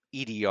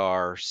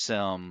EDR,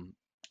 SIM,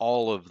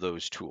 all of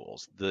those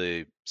tools.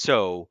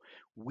 So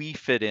we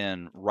fit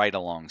in right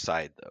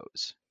alongside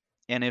those.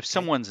 And if Okay,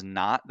 someone's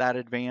not that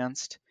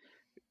advanced,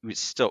 we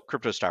still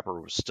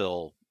CryptoStopper will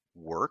still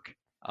work.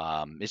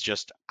 It's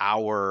just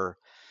our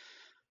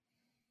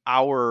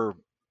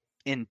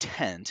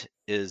intent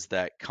is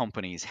that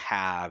companies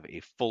have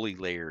a fully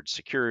layered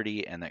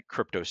security and that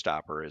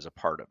CryptoStopper is a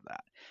part of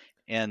that.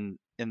 And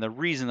the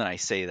reason that I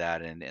say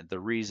that and the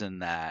reason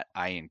that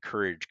I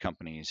encourage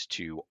companies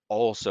to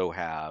also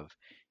have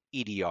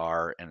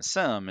EDR and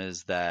SIM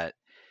is that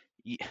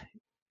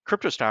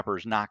CryptoStopper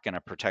is not going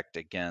to protect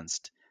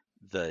against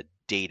the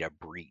data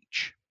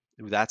breach.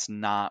 That's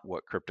not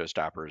what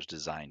CryptoStopper is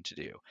designed to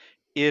do.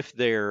 If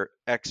they're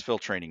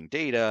exfiltrating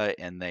data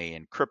and they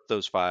encrypt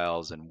those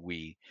files and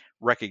we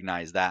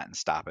recognize that and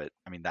stop it,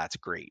 I mean that's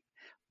great.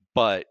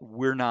 But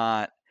we're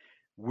not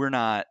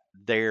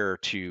there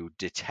to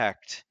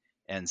detect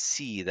and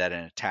see that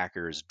an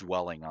attacker is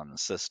dwelling on the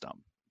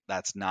system.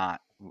 That's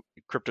not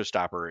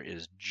CryptoStopper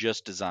is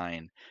just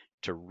designed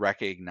to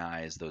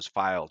recognize those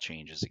file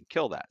changes and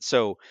kill that.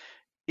 So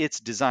it's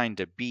designed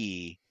to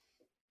be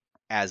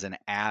as an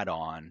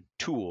add-on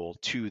tool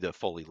to the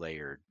fully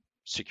layered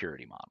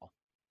security model.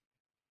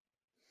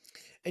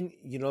 and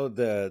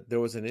there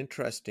was an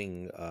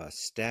interesting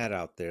stat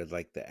out there,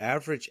 like the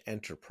average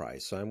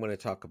enterprise. So I'm going to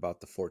talk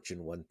about the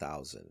Fortune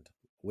 1000,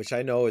 which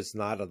I know is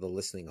not of the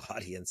listening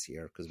audience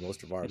here because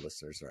most of our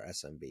listeners are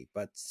SMB,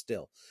 but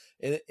still,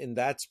 in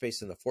that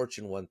space, in the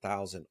Fortune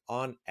 1000,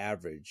 on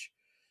average,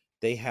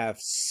 they have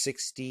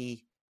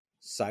 60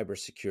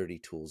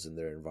 cybersecurity tools in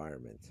their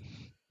environment,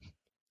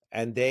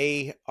 and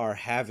they are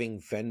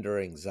having vendor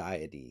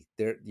anxiety.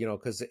 They're,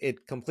 because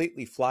it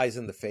completely flies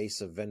in the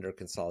face of vendor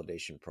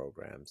consolidation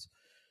programs.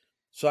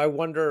 So I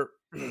wonder,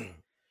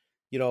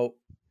 you know,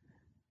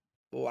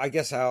 well, I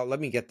guess let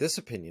me get this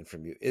opinion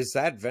from you. Is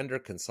that vendor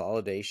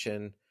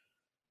consolidation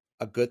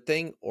a good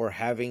thing, or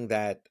having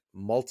that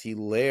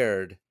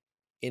multi-layered,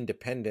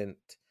 independent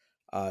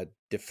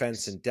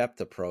defense and depth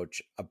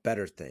approach a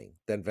better thing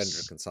than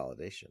vendor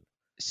consolidation?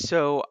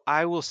 So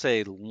I will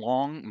say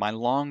my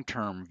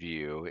long-term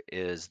view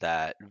is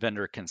that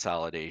vendor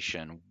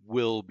consolidation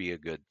will be a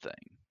good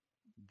thing.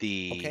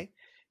 The Okay,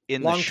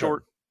 in the long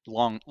term.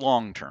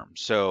 long term.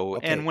 So,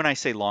 and Okay, when I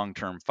say long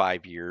term,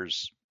 5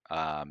 years,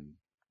 5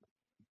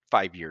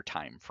 year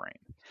time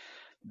frame.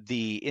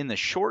 The in the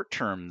short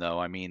term, though,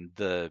 I mean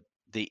the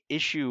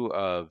issue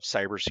of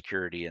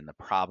cybersecurity and the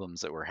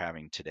problems that we're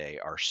having today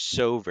are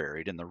so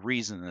varied, and the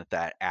reason that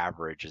that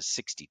average is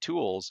 60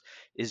 tools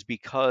is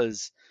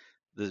because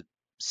the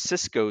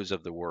Cisco's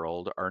of the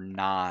world are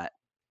not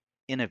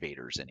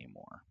innovators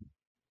anymore.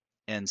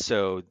 And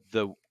so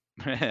the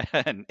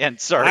and I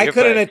sorry if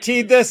couldn't I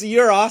achieve this.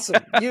 You're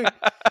awesome.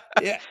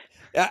 Yeah.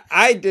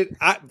 I did.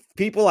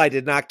 People, I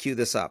did not cue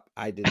this up.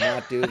 I did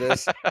not do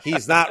this.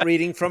 He's not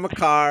reading from a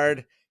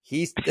card.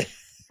 He's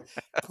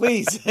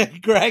please,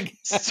 Greg.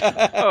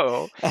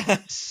 so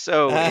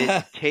so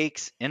it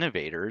takes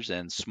innovators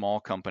and small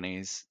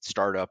companies,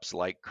 startups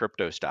like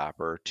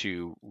CryptoStopper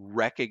to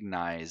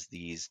recognize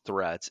these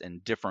threats in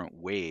different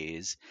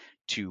ways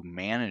to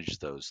manage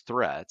those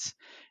threats.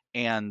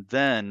 And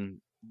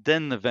then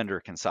the vendor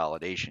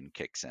consolidation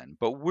kicks in.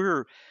 But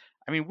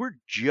I mean,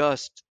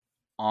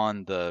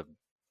 on the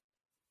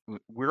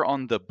we're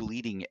on the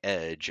bleeding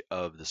edge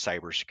of the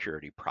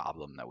cybersecurity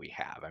problem that we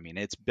have. I mean,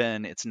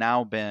 it's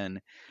now been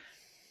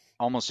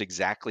almost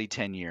exactly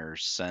 10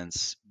 years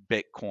since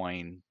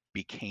Bitcoin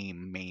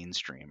became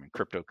mainstream and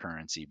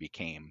cryptocurrency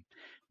became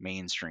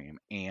mainstream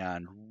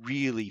and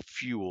really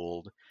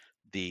fueled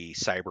the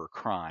cyber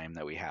crime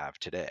that we have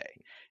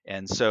today.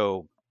 And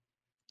so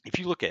if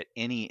you look at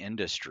any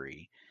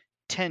industry,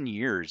 10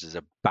 years is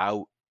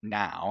about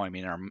now. I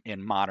mean,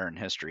 in modern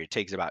history, it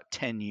takes about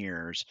 10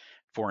 years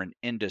for an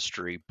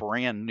industry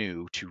brand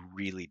new to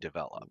really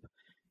develop.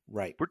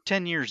 Right. We're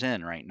 10 years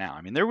in right now.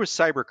 I mean, there was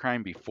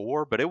cybercrime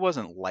before, but it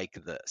wasn't like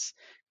this.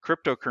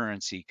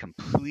 Cryptocurrency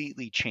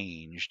completely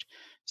changed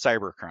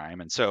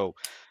cybercrime. And so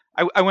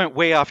I went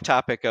way off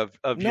topic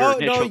of your No,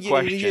 initial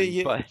question,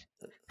 but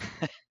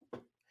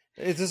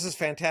this is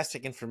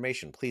fantastic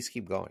information. Please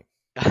keep going.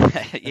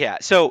 yeah.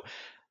 So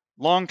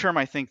long term,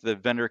 I think the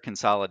vendor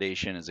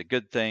consolidation is a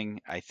good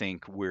thing. I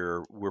think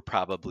we're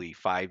probably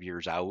 5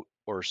 years out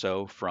or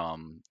so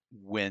from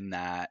when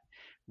that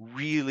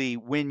really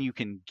when you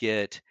can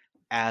get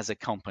as a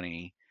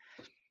company.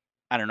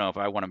 I don't know if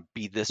I want to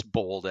be this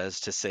bold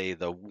as to say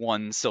the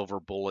one silver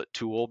bullet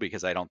tool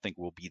because I don't think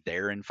we'll be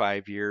there in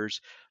 5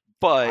 years.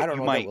 I But don't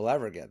you know that might, we'll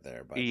ever get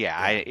there, but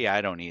yeah, yeah.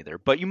 I don't either.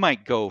 But you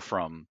might go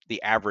from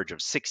the average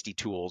of 60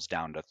 tools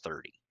down to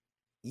 30.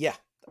 Yeah.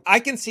 I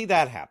can see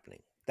that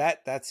happening.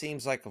 That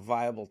seems like a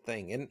viable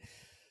thing. And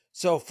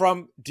so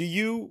from do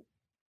you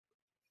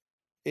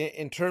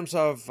in terms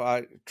of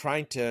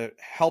trying to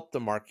help the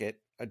market,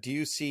 do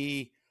you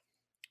see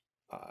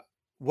uh,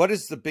 what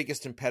is the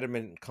biggest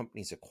impediment in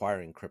companies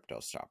acquiring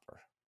CryptoStopper?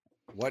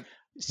 What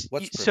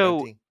what's So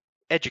preventing?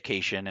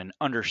 education and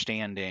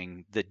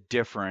understanding the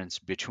difference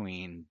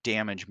between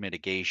damage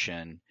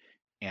mitigation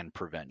and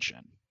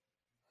prevention.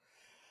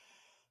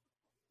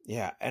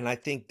 Yeah, and I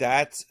think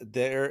that's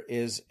there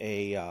is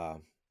a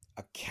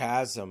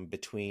chasm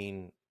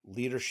between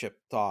leadership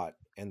thought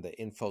and the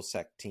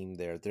infosec team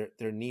there.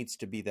 There needs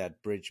to be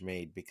that bridge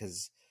made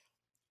because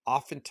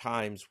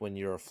oftentimes when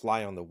you're a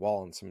fly on the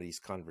wall in some of these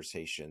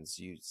conversations,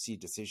 you see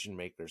decision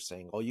makers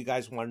saying, "Oh, you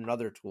guys want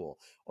another tool?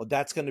 Oh,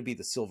 that's going to be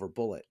the silver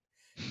bullet."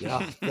 You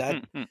know,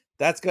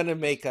 that's going to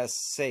make us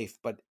safe,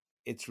 but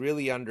it's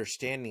really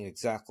understanding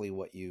exactly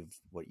what you've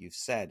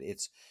said.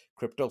 It's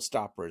Crypto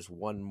Stopper is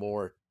one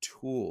more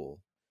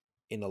tool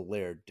in a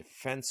layered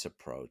defense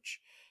approach.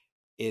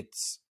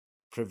 It's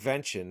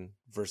prevention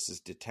versus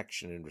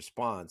detection and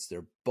response.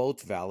 They're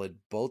both valid,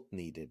 both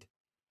needed,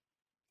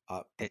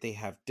 but It- they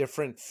have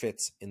different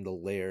fits in the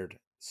layered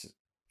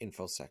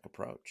infosec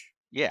approach.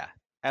 yeah,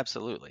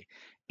 absolutely.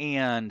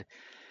 And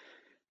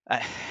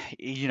uh,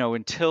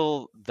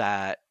 until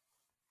that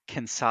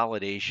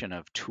consolidation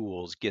of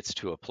tools gets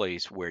to a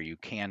place where you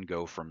can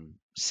go from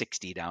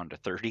 60 down to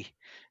 30,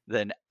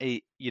 then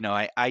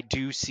I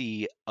do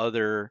see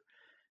other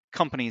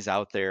companies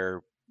out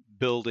there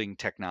building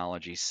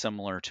technology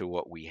similar to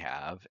what we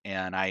have,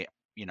 and I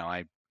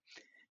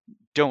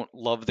don't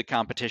love the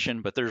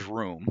competition, but there's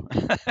room,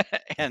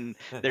 and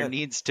there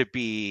needs to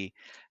be.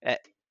 uh,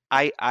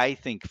 I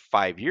think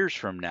 5 years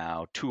from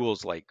now,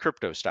 tools like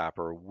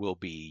CryptoStopper will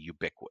be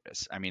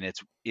ubiquitous. I mean,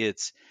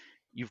 it's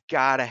you've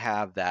got to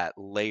have that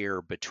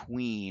layer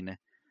between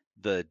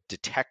the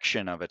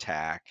detection of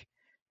attack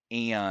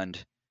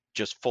and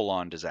just full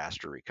on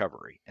disaster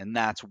recovery, and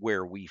that's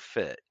where we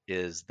fit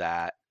is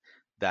that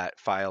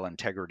file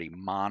integrity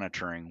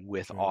monitoring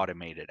with Sure.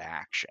 automated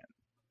action.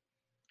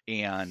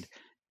 And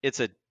it's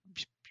a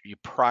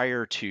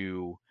prior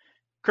to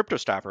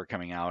CryptoStopper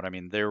coming out, I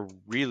mean, there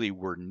really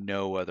were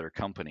no other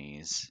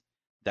companies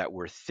that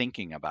were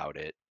thinking about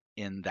it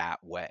in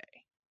that way.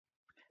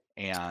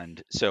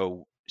 And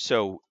so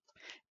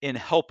in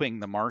helping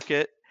the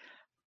market,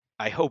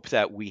 I hope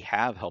that we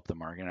have helped the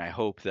market, and I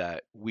hope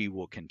that we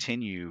will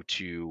continue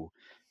to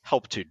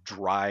help to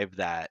drive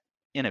that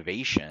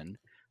innovation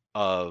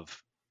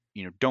of,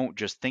 don't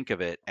just think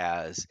of it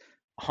as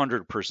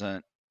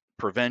 100%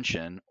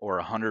 prevention or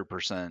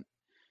 100%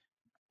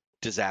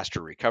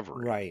 disaster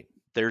recovery. Right.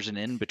 There's an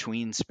in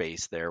between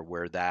space there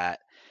where that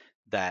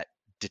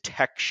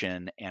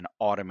detection and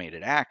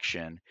automated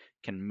action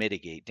can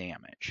mitigate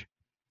damage.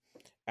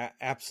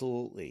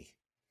 Absolutely.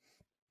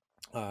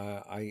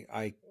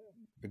 I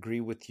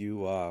agree with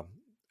you. I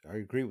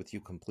agree with you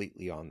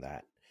completely on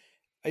that.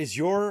 Is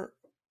your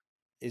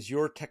is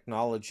your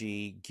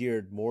technology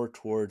geared more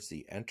towards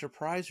the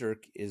enterprise, or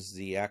is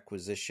the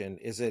acquisition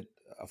is it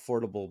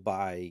affordable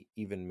by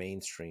even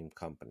mainstream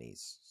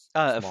companies,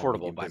 small Affordable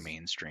medium by business?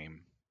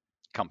 mainstream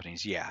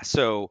companies, yeah.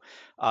 So,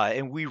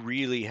 and we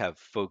really have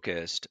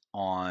focused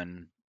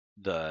on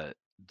the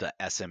the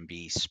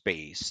SMB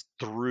space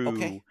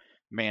through Okay,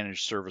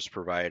 managed service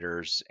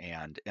providers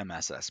and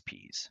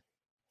MSSPs.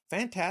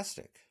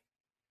 fantastic.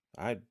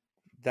 I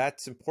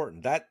That's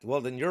important. That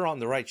well, then you're on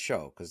the right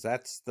show because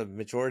that's the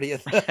majority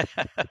of the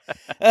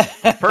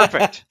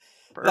Perfect.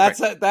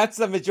 Perfect. that's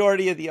the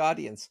majority of the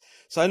audience.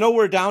 So I know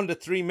we're down to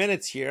 3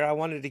 minutes here. I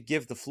wanted to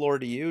give the floor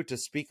to you to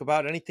speak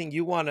about anything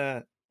you want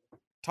to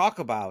talk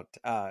about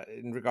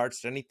in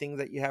regards to anything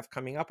that you have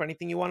coming up,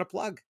 anything you want to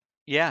plug.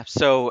 Yeah,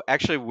 so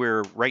actually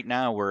we're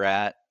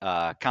at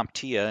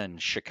CompTIA in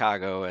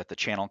Chicago at the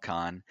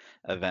ChannelCon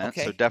event.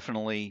 So Okay,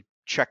 definitely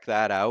check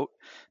that out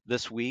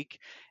this week.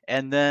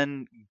 And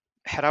then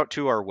head out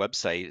to our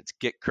website. It's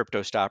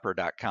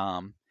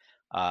getcryptostopper.com,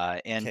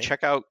 and okay.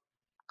 check out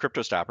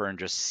CryptoStopper and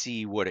just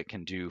see what it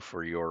can do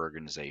for your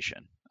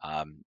organization.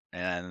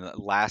 And the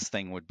last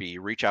thing would be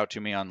reach out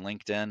to me on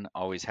LinkedIn.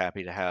 Always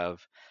happy to have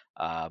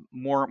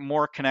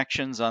more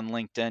connections on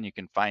LinkedIn. You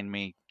can find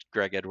me,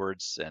 Greg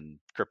Edwards, and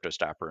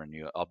CryptoStopper,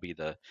 and I'll be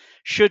the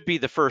should be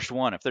the first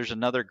one. If there's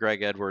another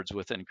Greg Edwards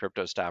within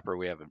CryptoStopper,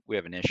 we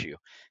have an issue.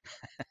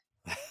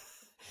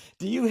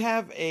 Do you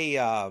have a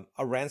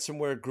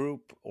ransomware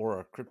group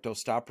or a crypto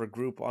stopper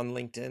group on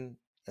LinkedIn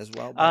as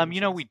well, by any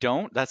chance? We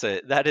don't.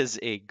 That is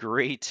a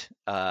great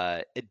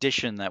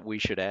addition that we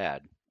should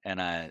add,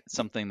 and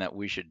something that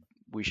we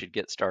should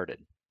get started.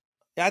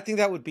 Yeah, I think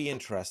that would be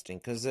interesting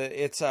because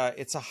it's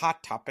a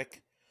hot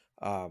topic.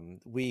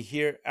 We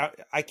hear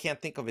I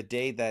can't think of a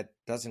day that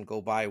doesn't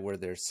go by where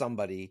there's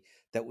somebody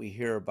that we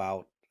hear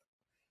about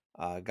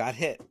got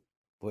hit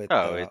with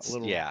Oh, a it's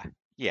little.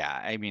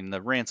 yeah. I mean, the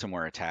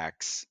ransomware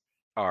attacks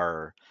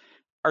are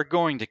are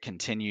going to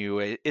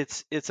continue.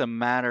 It's a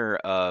matter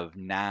of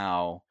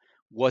now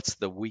what's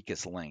the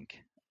weakest link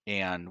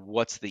and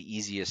what's the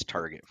easiest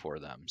target for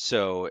them.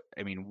 So,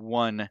 I mean,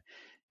 one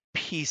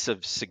piece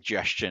of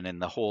suggestion in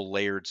the whole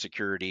layered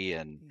security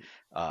and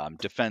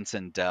defense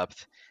in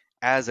depth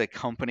as a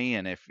company,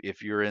 and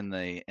if you're in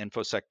the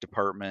infosec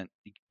department,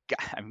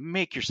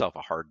 make yourself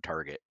a hard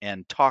target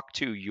and talk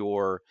to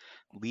your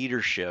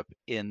leadership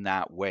in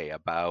that way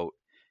about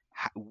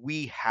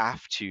we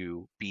have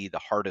to be the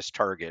hardest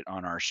target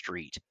on our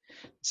street.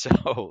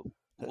 So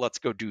let's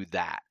go do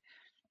that.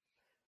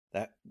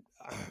 That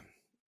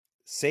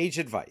sage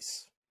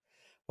advice.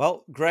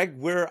 Well, Greg,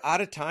 we're out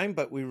of time,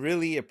 but we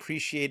really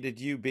appreciated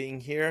you being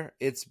here.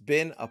 It's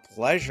been a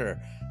pleasure.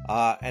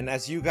 And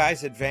as you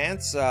guys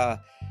advance,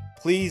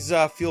 please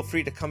feel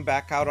free to come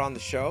back out on the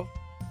show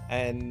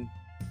and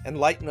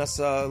enlighten us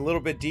a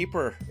little bit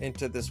deeper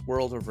into this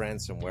world of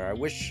ransomware. I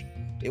wish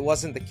it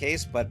wasn't the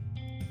case, but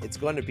it's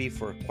going to be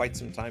for quite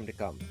some time to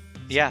come.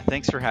 Yeah,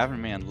 thanks for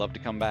having me. I'd love to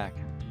come back.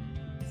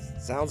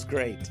 Sounds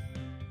great.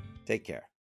 Take care.